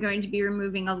means I'm going to be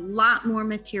removing a lot more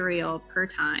material per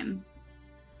time.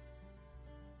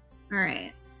 All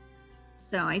right.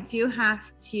 So I do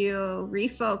have to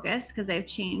refocus because I've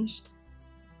changed.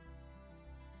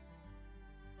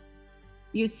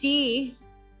 You see,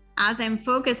 as I'm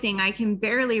focusing, I can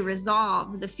barely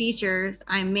resolve the features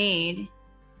I made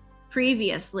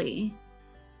previously,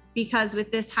 because with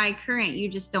this high current, you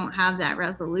just don't have that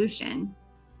resolution.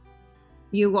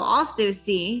 You will also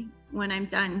see when I'm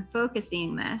done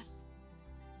focusing this,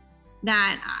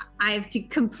 that I've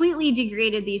completely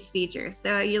degraded these features.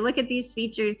 So you look at these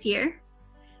features here,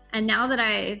 and now that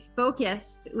I've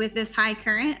focused with this high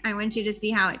current, I want you to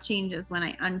see how it changes when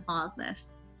I unpause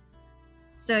this.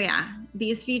 So yeah,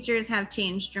 these features have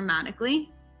changed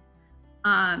dramatically.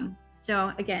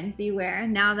 So again, beware.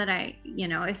 Now that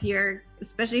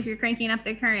especially if you're cranking up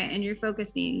the current and you're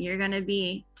focusing, you're gonna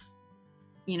be,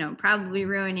 probably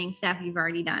ruining stuff you've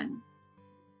already done.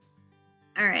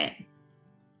 All right,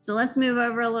 so let's move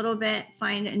over a little bit,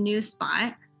 find a new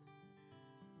spot.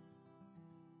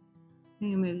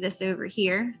 I'm gonna move this over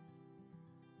here.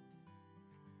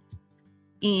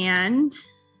 And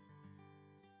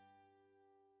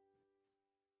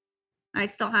I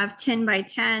still have 10 by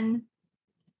 10.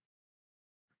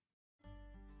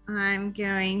 I'm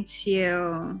going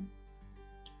to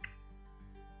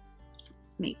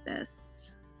make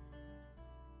this,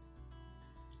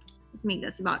 let's make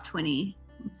this about 20.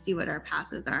 Let's see what our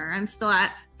passes are. I'm still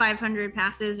at 500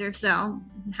 passes or so.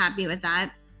 I'm happy with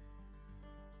that.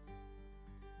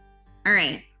 All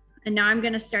right, and now I'm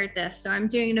gonna start this. So I'm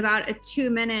doing about a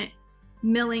 2-minute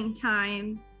milling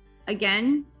time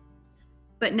again,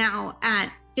 but now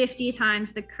at 50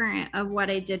 times the current of what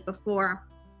I did before.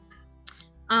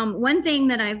 One thing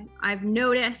that I've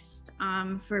noticed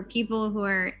for people who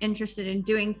are interested in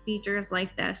doing features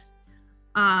like this,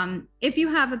 if you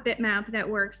have a bitmap that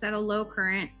works at a low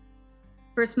current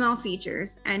for small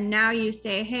features, and now you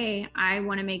say, hey, I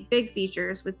want to make big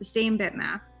features with the same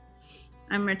bitmap,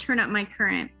 I'm going to turn up my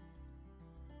current.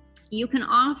 You can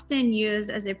often use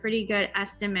as a pretty good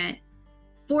estimate,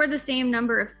 for the same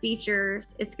number of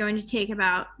features, it's going to take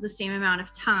about the same amount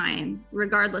of time,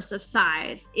 regardless of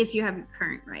size, if you have your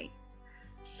current right.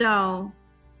 So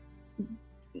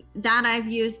that I've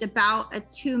used about a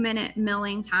 2-minute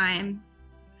milling time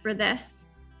for this.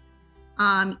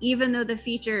 Even though the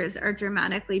features are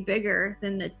dramatically bigger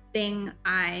than the thing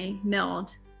I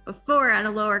milled before at a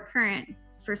lower current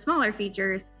for smaller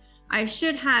features, I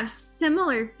should have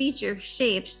similar feature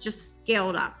shapes, just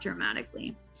scaled up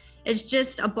dramatically. It's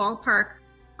just a ballpark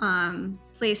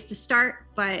place to start,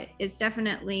 but it's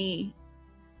definitely,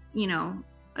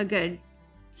 a good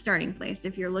starting place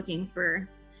if you're looking for,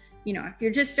 if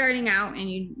you're just starting out and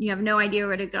you have no idea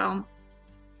where to go,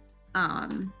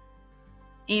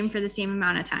 aim for the same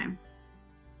amount of time.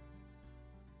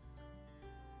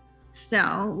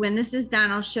 So when this is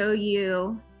done, I'll show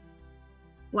you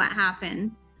what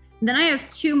happens. Then I have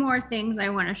 2 more things I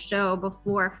want to show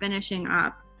before finishing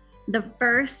up. The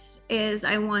first is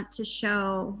I want to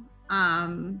show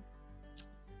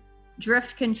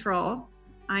drift control.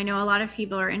 I know a lot of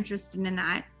people are interested in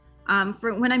that.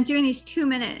 For when I'm doing these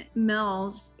 2-minute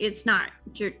mills, it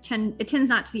tends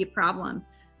not to be a problem.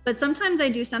 But sometimes I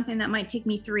do something that might take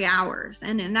me 3 hours,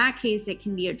 and in that case, it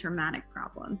can be a dramatic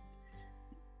problem.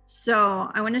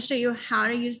 So I want to show you how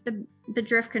to use the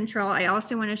drift control. I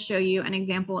also want to show you an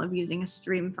example of using a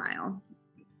stream file.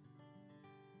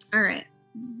 All right.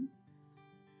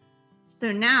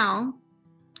 So now,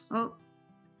 oh,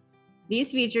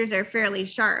 these features are fairly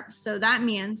sharp. So that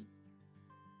means,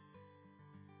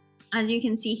 as you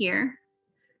can see here,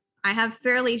 I have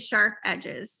fairly sharp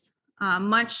edges,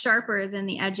 much sharper than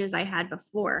the edges I had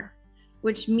before,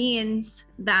 which means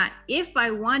that if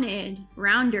I wanted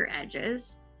rounder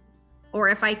edges, or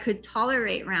if I could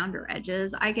tolerate rounder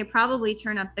edges, I could probably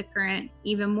turn up the current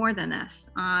even more than this,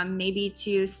 maybe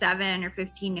to 7 or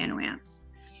 15 nanoamps,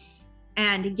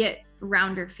 and get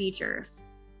rounder features.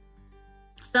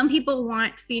 Some people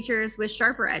want features with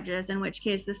sharper edges, in which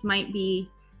case this might be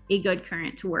a good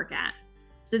current to work at.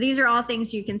 So these are all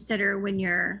things you consider when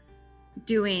you're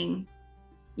doing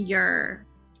your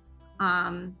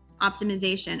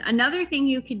optimization. Another thing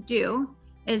you could do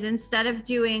is, instead of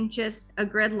doing just a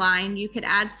grid line, you could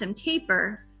add some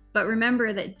taper. But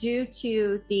remember that due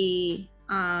to the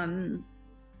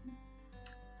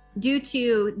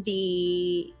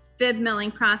FIB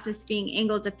milling process being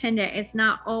angle dependent, it's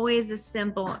not always as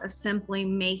simple as simply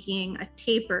making a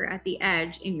taper at the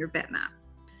edge in your bitmap.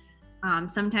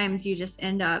 Sometimes you just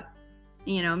end up,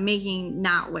 making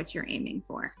not what you're aiming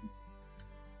for.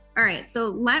 All right, so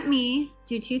let me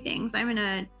do two things. I'm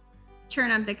gonna turn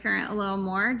up the current a little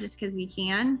more just because we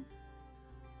can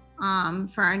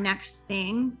for our next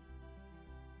thing.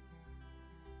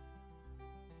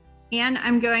 And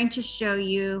I'm going to show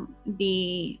you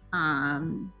the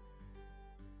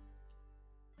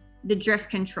drift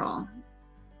control.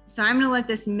 So I'm gonna let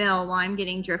this mill while I'm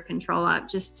getting drift control up,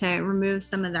 just to remove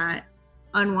some of that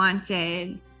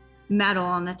unwanted metal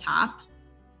on the top.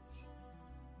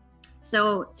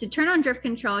 So to turn on drift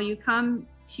control, you come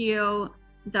to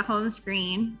the home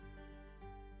screen,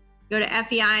 go to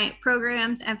FEI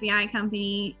Programs, FEI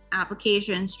Company,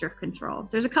 Applications, Drift Control.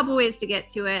 There's a couple ways to get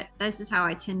to it. This is how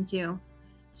I tend to.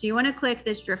 So you want to click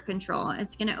this drift control.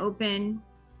 It's going to open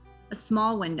a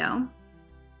small window.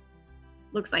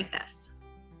 Looks like this.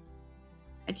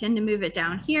 I tend to move it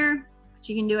down here, but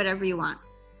you can do whatever you want.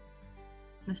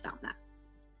 I'm going to stop that.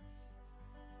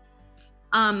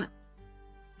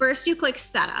 First, you click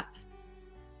Setup,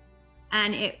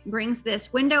 and it brings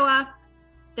this window up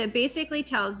that basically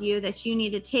tells you that you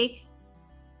need to take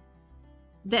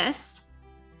this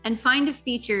and find a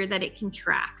feature that it can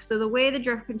track. So the way the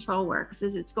drift control works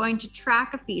is it's going to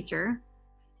track a feature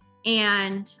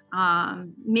and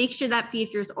make sure that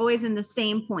feature is always in the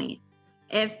same point.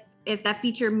 If that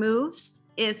feature moves,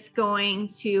 it's going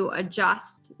to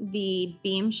adjust the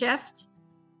beam shift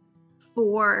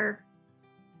for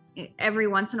every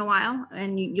once in a while,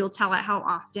 and you'll tell it how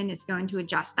often it's going to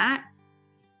adjust that.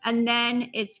 And then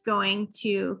it's going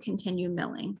to continue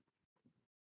milling.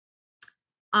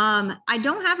 I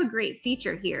don't have a great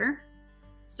feature here,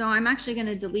 so I'm actually going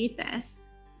to delete this.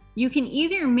 You can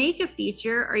either make a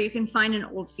feature or you can find an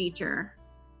old feature.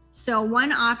 So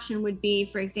one option would be,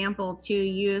 for example, to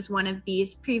use one of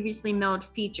these previously milled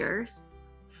features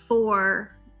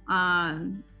for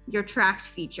your tracked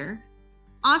feature.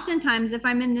 Oftentimes, if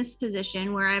I'm in this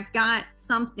position where I've got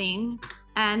something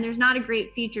and there's not a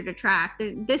great feature to track,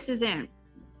 this isn't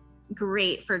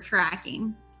great for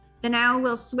tracking, then I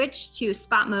will switch to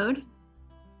spot mode,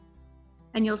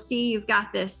 and you'll see you've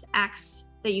got this X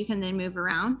that you can then move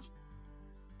around.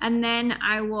 And then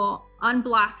I will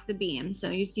unblock the beam.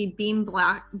 So you see beam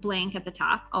blank at the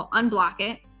top. I'll unblock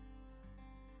it,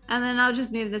 and then I'll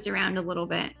just move this around a little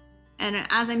bit. And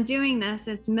as I'm doing this,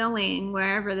 it's milling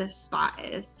wherever this spot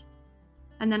is.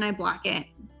 And then I block it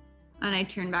and I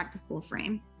turn back to full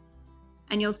frame.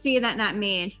 And you'll see that that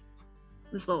made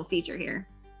this little feature here.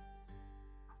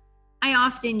 I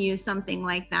often use something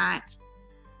like that.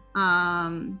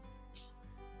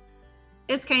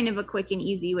 It's kind of a quick and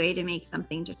easy way to make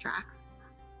something to track.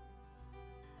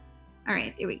 All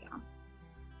right, here we go.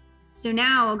 So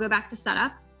now I'll go back to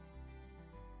setup.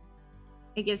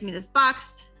 It gives me this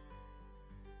box.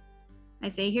 I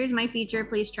say, here's my feature,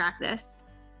 please track this.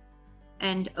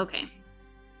 And okay.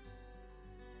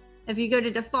 If you go to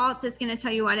defaults, it's gonna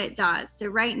tell you what it does. So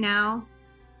right now,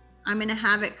 I'm gonna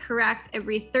have it correct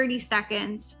every 30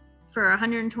 seconds for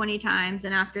 120 times.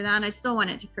 And after that, I still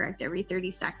want it to correct every 30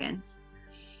 seconds.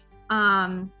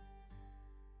 And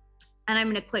I'm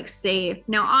gonna click save.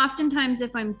 Now, oftentimes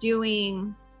if I'm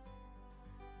doing,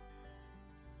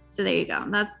 so there you go,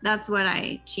 that's what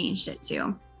I changed it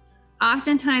to.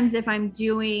 Oftentimes, if I'm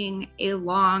doing a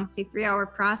long, say 3-hour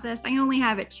process, I only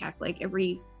have it checked like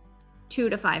every 2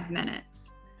 to 5 minutes.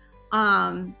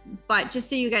 But just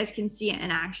so you guys can see it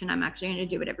in action, I'm actually gonna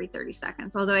do it every 30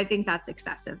 seconds, although I think that's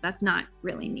excessive. That's not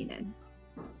really needed.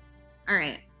 All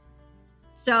right,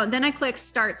 so then I click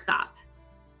start stop.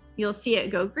 You'll see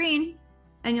it go green,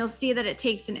 and you'll see that it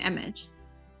takes an image.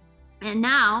 And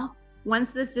now,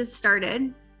 once this is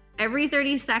started, every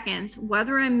 30 seconds,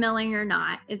 whether I'm milling or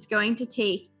not, it's going to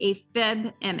take a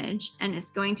fib image and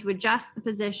it's going to adjust the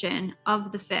position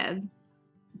of the fib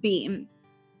beam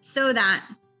so that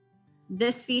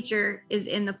this feature is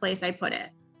in the place I put it.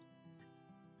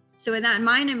 So with that in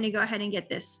mind, I'm going to go ahead and get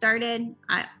this started.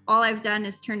 All I've done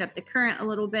is turned up the current a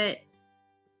little bit.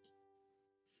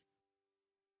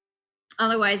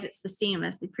 Otherwise, it's the same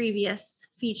as the previous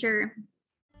feature.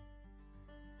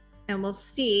 And we'll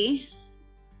see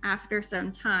after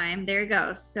some time. There it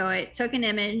goes. So it took an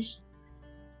image,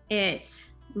 it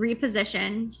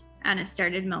repositioned, and it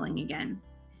started milling again.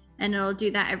 And it'll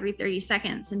do that every 30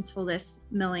 seconds until this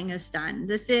milling is done.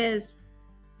 This is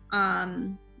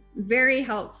very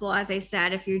helpful, as I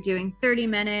said, if you're doing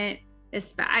 30-minute.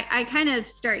 I kind of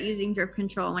start using drift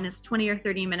control when it's 20 or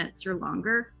 30 minutes or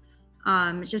longer.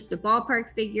 It's just a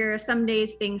ballpark figure. Some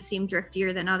days things seem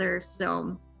driftier than others,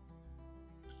 so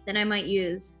then I might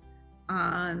use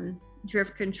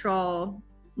drift control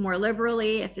more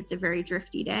liberally if it's a very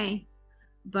drifty day.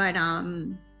 But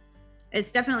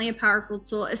it's definitely a powerful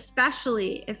tool,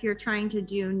 especially if you're trying to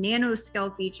do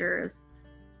nanoscale features.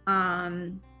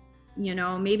 You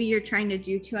know, maybe you're trying to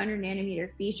do 200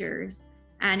 nanometer features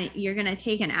and you're going to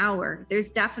take an hour.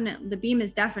 The beam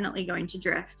is definitely going to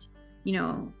drift, you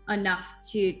know, enough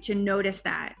to notice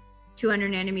that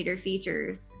 200 nanometer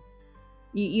features.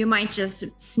 You might just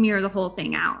smear the whole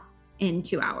thing out in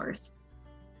 2 hours.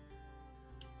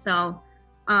 So,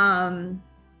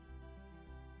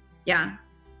 yeah,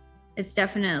 it's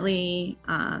definitely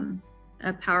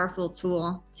a powerful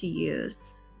tool to use.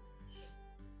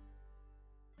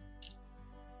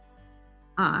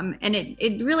 And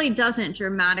it really doesn't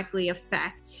dramatically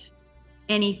affect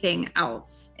anything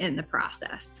else in the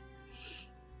process.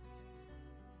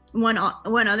 One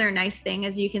other nice thing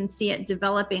is you can see it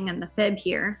developing in the fib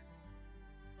here,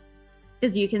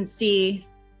 because you can see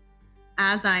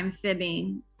as I'm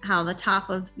fibbing how the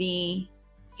top of the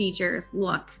features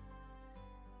look.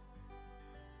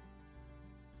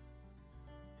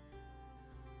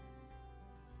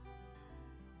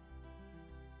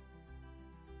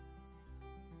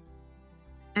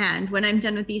 And when I'm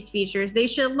done with these features, they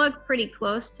should look pretty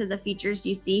close to the features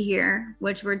you see here,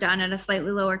 which were done at a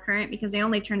slightly lower current because I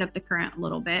only turned up the current a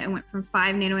little bit. It went from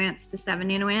 5 nanoamps to 7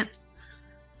 nanoamps.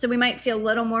 So we might see a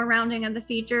little more rounding of the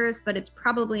features, but it's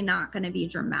probably not going to be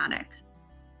dramatic.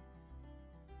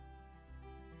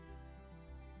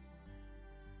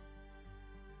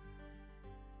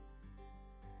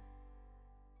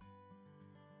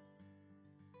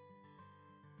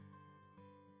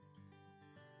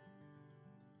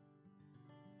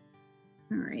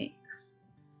 All right.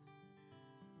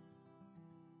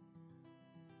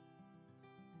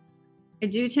 I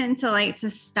do tend to like to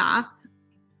stop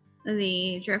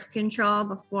the drift control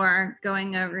before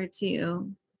going over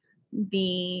to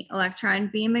the electron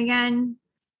beam again,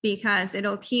 because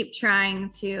it'll keep trying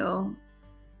to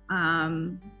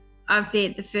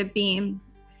update the fib beam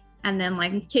and then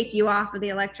like kick you off of the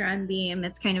electron beam.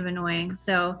 It's kind of annoying.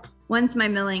 So once my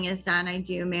milling is done, I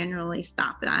do manually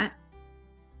stop that.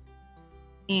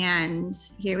 And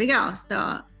here we go.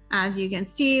 So as you can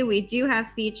see, we do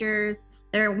have features.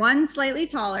 They're one slightly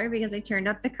taller because I turned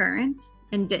up the current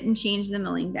and didn't change the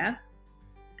milling depth,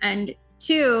 and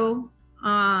two,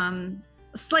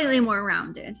 slightly more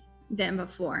rounded than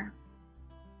before,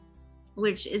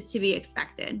 which is to be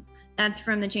expected. That's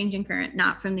from the change in current,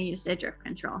 not from the use of drift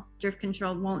control. Drift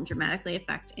control won't dramatically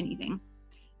affect anything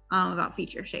about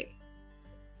feature shape.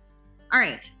 All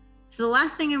right, so the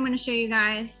last thing I'm going to show you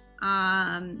guys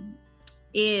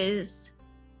is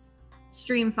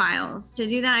stream files. To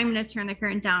do that, I'm going to turn the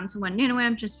current down to 1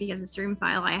 nanoamp just because the stream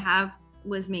file I have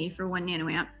was made for 1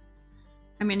 nanoamp.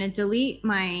 I'm going to delete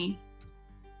my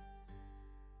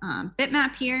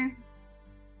bitmap here.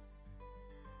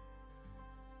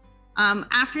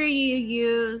 After you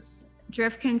use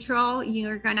drift control,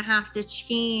 you're going to have to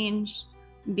change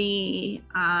the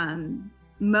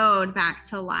mode back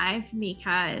to live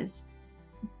because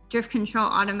drift control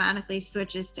automatically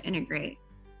switches to integrate.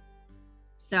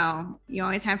 So you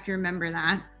always have to remember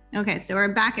that. Okay, so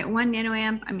we're back at 1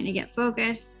 nanoamp. I'm going to get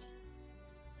focused.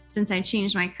 Since I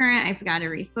changed my current, I forgot to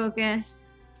refocus.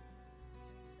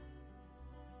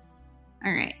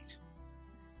 All right.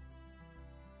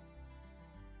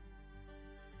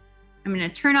 I'm going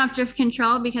to turn off drift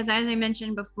control because, as I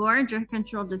mentioned before, drift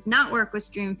control does not work with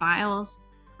stream files.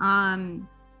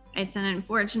 It's an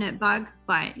unfortunate bug,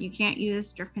 but you can't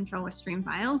use drift control with stream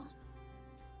files,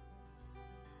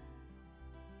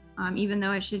 even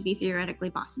though it should be theoretically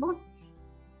possible.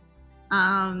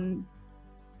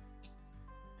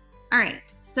 All right,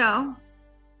 so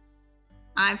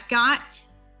I've got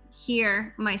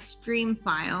here my stream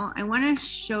file. I want to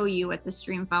show you what the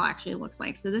stream file actually looks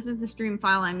like. So this is the stream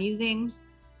file I'm using.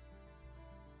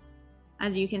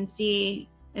 As you can see,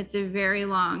 it's a very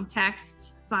long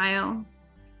text file.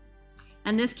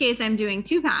 In this case, I'm doing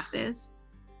 2 passes,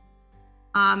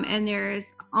 and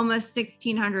there's almost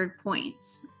 1,600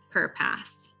 points per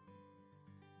pass.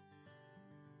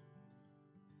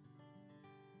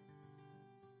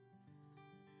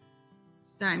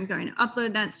 So I'm going to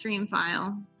upload that stream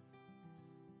file.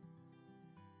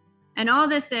 And all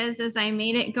this is I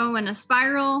made it go in a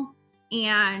spiral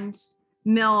and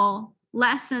mill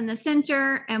less in the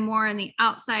center and more on the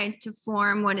outside to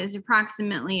form what is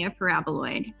approximately a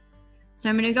paraboloid. So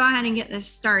I'm going to go ahead and get this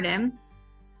started.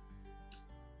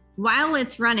 While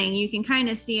it's running, you can kind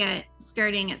of see it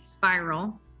starting its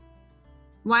spiral.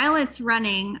 While it's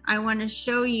running, I want to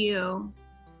show you,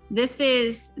 this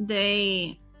is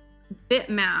the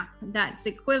bitmap that's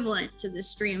equivalent to the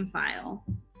stream file.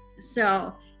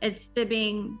 So it's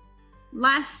fibbing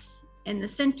less in the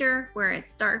center where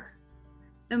it's dark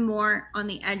and more on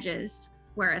the edges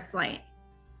where it's light.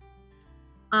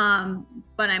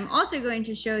 But I'm also going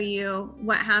to show you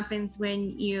what happens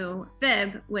when you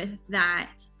fib with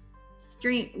that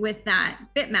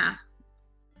bitmap,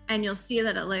 and you'll see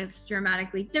that it looks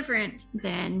dramatically different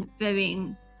than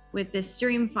fibbing with the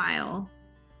stream file.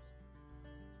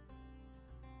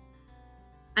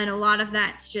 And a lot of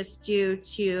that's just due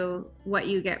to what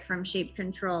you get from shape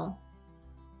control.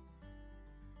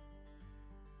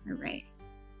 All right.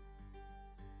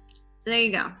 So there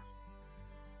you go.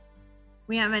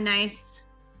 We have a nice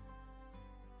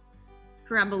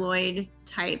paraboloid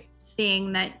type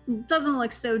thing that doesn't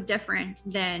look so different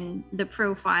than the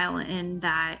profile in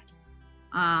that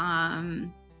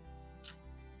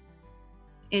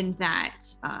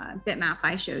bitmap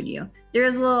I showed you. There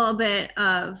is a little bit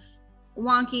of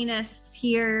wonkiness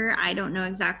here. I don't know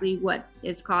exactly what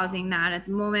is causing that at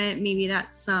the moment. Maybe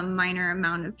that's some minor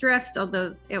amount of drift,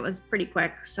 although it was pretty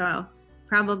quick, so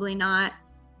probably not.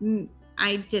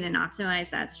 I didn't optimize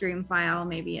that stream file.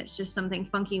 Maybe it's just something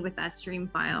funky with that stream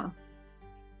file.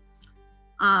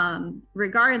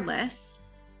 Regardless,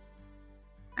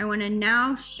 I want to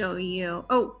now show you,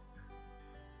 I'm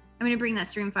going to bring that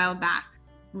stream file back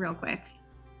real quick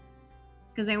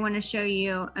because I want to show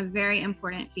you a very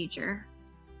important feature.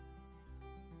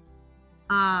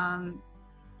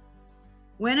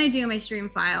 When I do my stream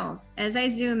files, as I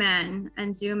zoom in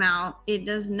and zoom out, it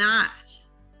does not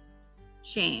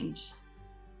change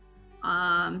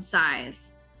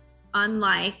size,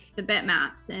 unlike the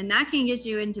bitmaps. And that can get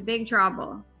you into big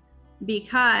trouble,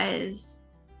 because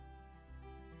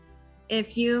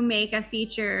if you make a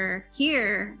feature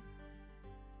here,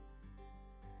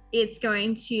 it's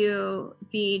going to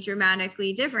be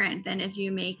dramatically different than if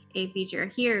you make a feature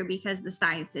here, because the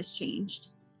size has changed.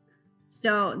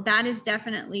 So that is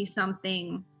definitely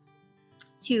something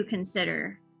to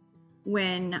consider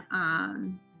when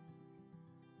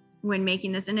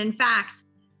making this. And in fact,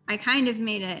 I kind of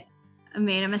made a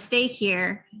mistake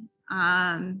here.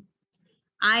 I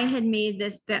had made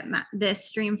this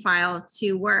stream file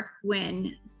to work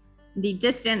when the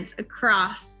distance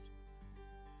across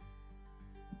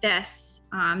this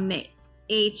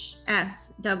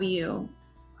HFW,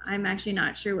 I'm actually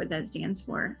not sure what that stands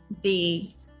for.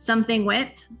 The something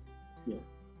width. Yeah.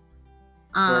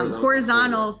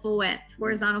 Horizontal full width.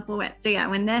 Horizontal full width. So yeah,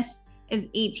 when this is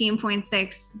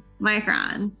 18.6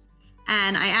 microns,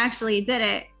 and I actually did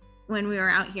it when we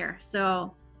were out here.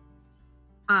 So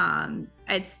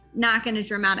it's not going to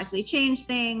dramatically change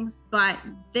things, but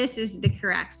this is the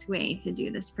correct way to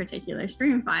do this particular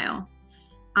stream file.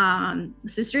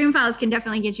 So stream files can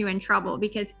definitely get you in trouble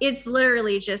because it's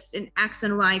literally just an X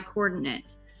and Y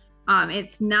coordinate.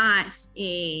 It's not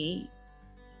a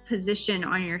position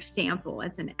on your sample,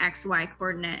 it's an XY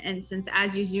coordinate. And since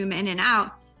as you zoom in and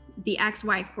out, the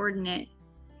XY coordinate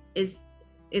is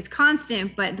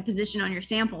constant, but the position on your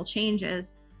sample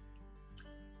changes,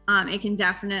 it can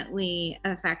definitely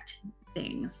affect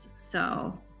things.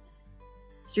 So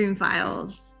stream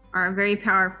files are very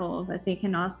powerful, but they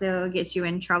can also get you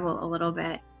in trouble a little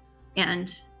bit, and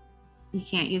you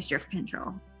can't use drift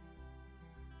control.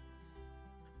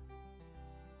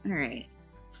 All right,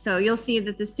 so you'll see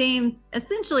that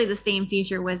essentially the same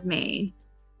feature was made,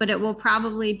 but it will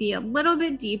probably be a little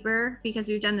bit deeper because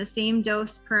we've done the same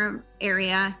dose per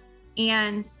area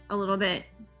and a little bit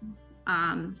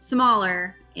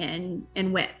smaller in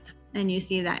width. And you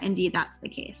see that indeed that's the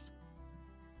case.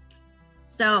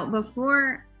 So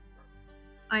before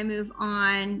I move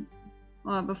on,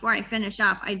 well, before I finish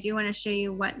up, I do want to show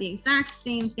you what the exact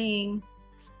same thing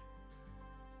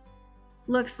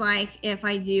looks like if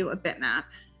I do a bitmap.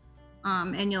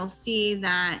 And you'll see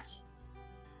that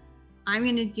I'm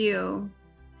going to do,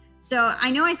 so I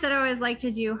know I said I always like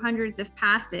to do hundreds of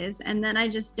passes, and then I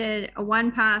just did a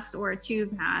 1 pass or a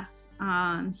 2 pass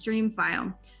stream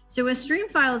file. So with stream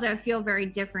files, I feel very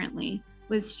differently.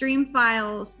 With stream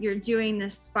files, you're doing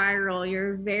this spiral.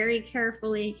 You're very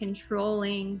carefully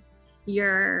controlling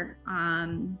your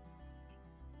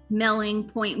milling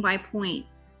point by point.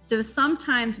 So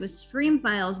sometimes with stream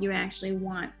files, you actually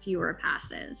want fewer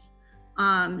passes.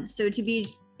 So to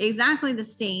be exactly the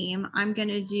same, I'm going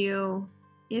to do,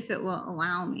 if it will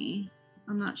allow me,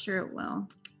 I'm not sure it will.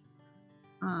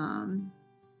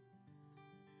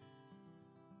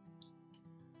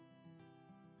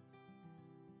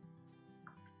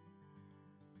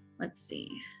 Let's see.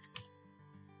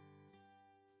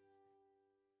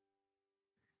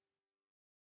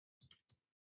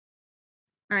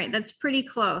 All right, that's pretty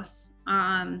close.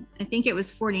 I think it was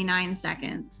 49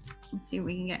 seconds. Let's see if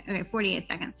we can get, okay, 48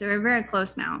 seconds. So we're very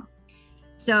close now.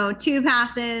 So 2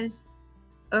 passes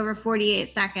over 48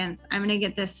 seconds. I'm gonna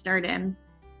get this started.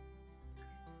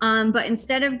 But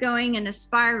instead of going in a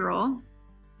spiral,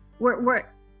 the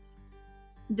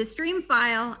stream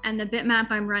file and the bitmap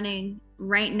I'm running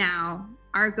right now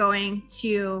are going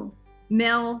to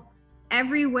mill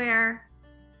everywhere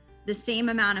the same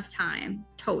amount of time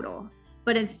total,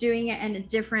 but it's doing it in a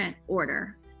different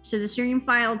order. So the stream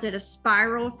file did a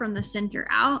spiral from the center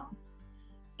out,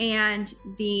 and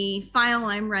the file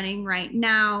I'm running right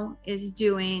now is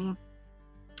doing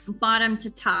bottom to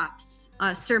tops,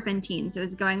 serpentine. So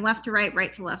it's going left to right,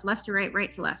 right to left, left to right,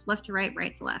 right to left, left to right,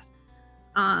 right to left,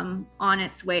 on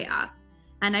its way up.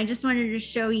 And I just wanted to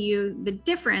show you the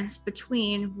difference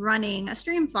between running a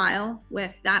stream file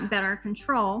with that better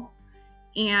control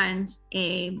and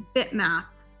a bitmap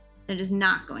that is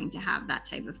not going to have that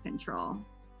type of control.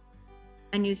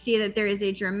 And you see that there is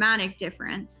a dramatic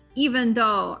difference, even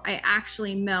though I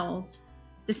actually milled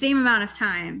the same amount of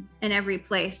time in every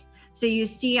place. So you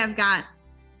see I've got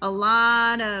a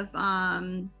lot of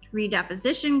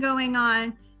redeposition going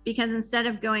on, because instead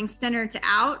of going center to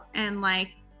out and like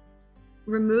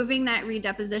removing that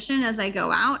redeposition as I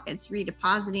go out, it's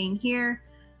redepositing here.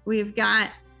 We've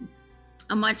got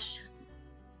a much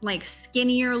like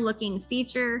skinnier looking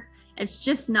feature. It's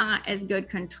just not as good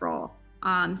control.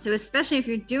 So especially if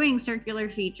you're doing circular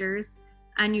features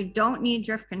and you don't need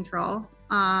drift control,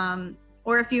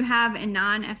 or if you have a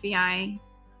non-FEI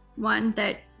one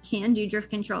that can do drift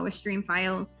control with stream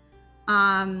files,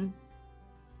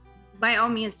 by all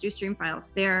means do stream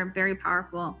files. They're very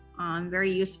powerful,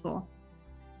 very useful,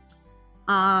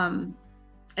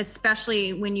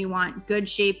 especially when you want good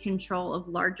shape control of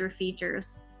larger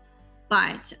features.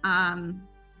 But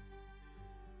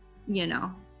you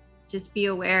know, just be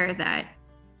aware that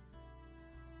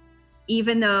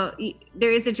even though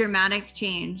there is a dramatic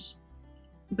change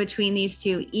between these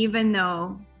two, even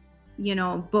though, you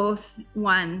know, both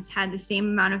ones had the same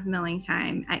amount of milling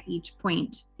time at each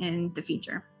point in the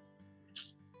feature.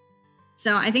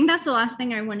 So I think that's the last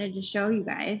thing I wanted to show you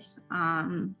guys.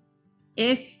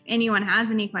 If anyone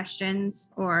has any questions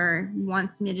or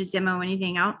wants me to demo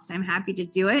anything else, I'm happy to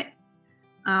do it.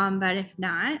 But if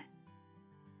not,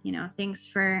 you know, thanks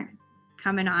for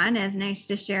coming on. It's nice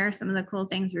to share some of the cool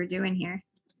things we're doing here.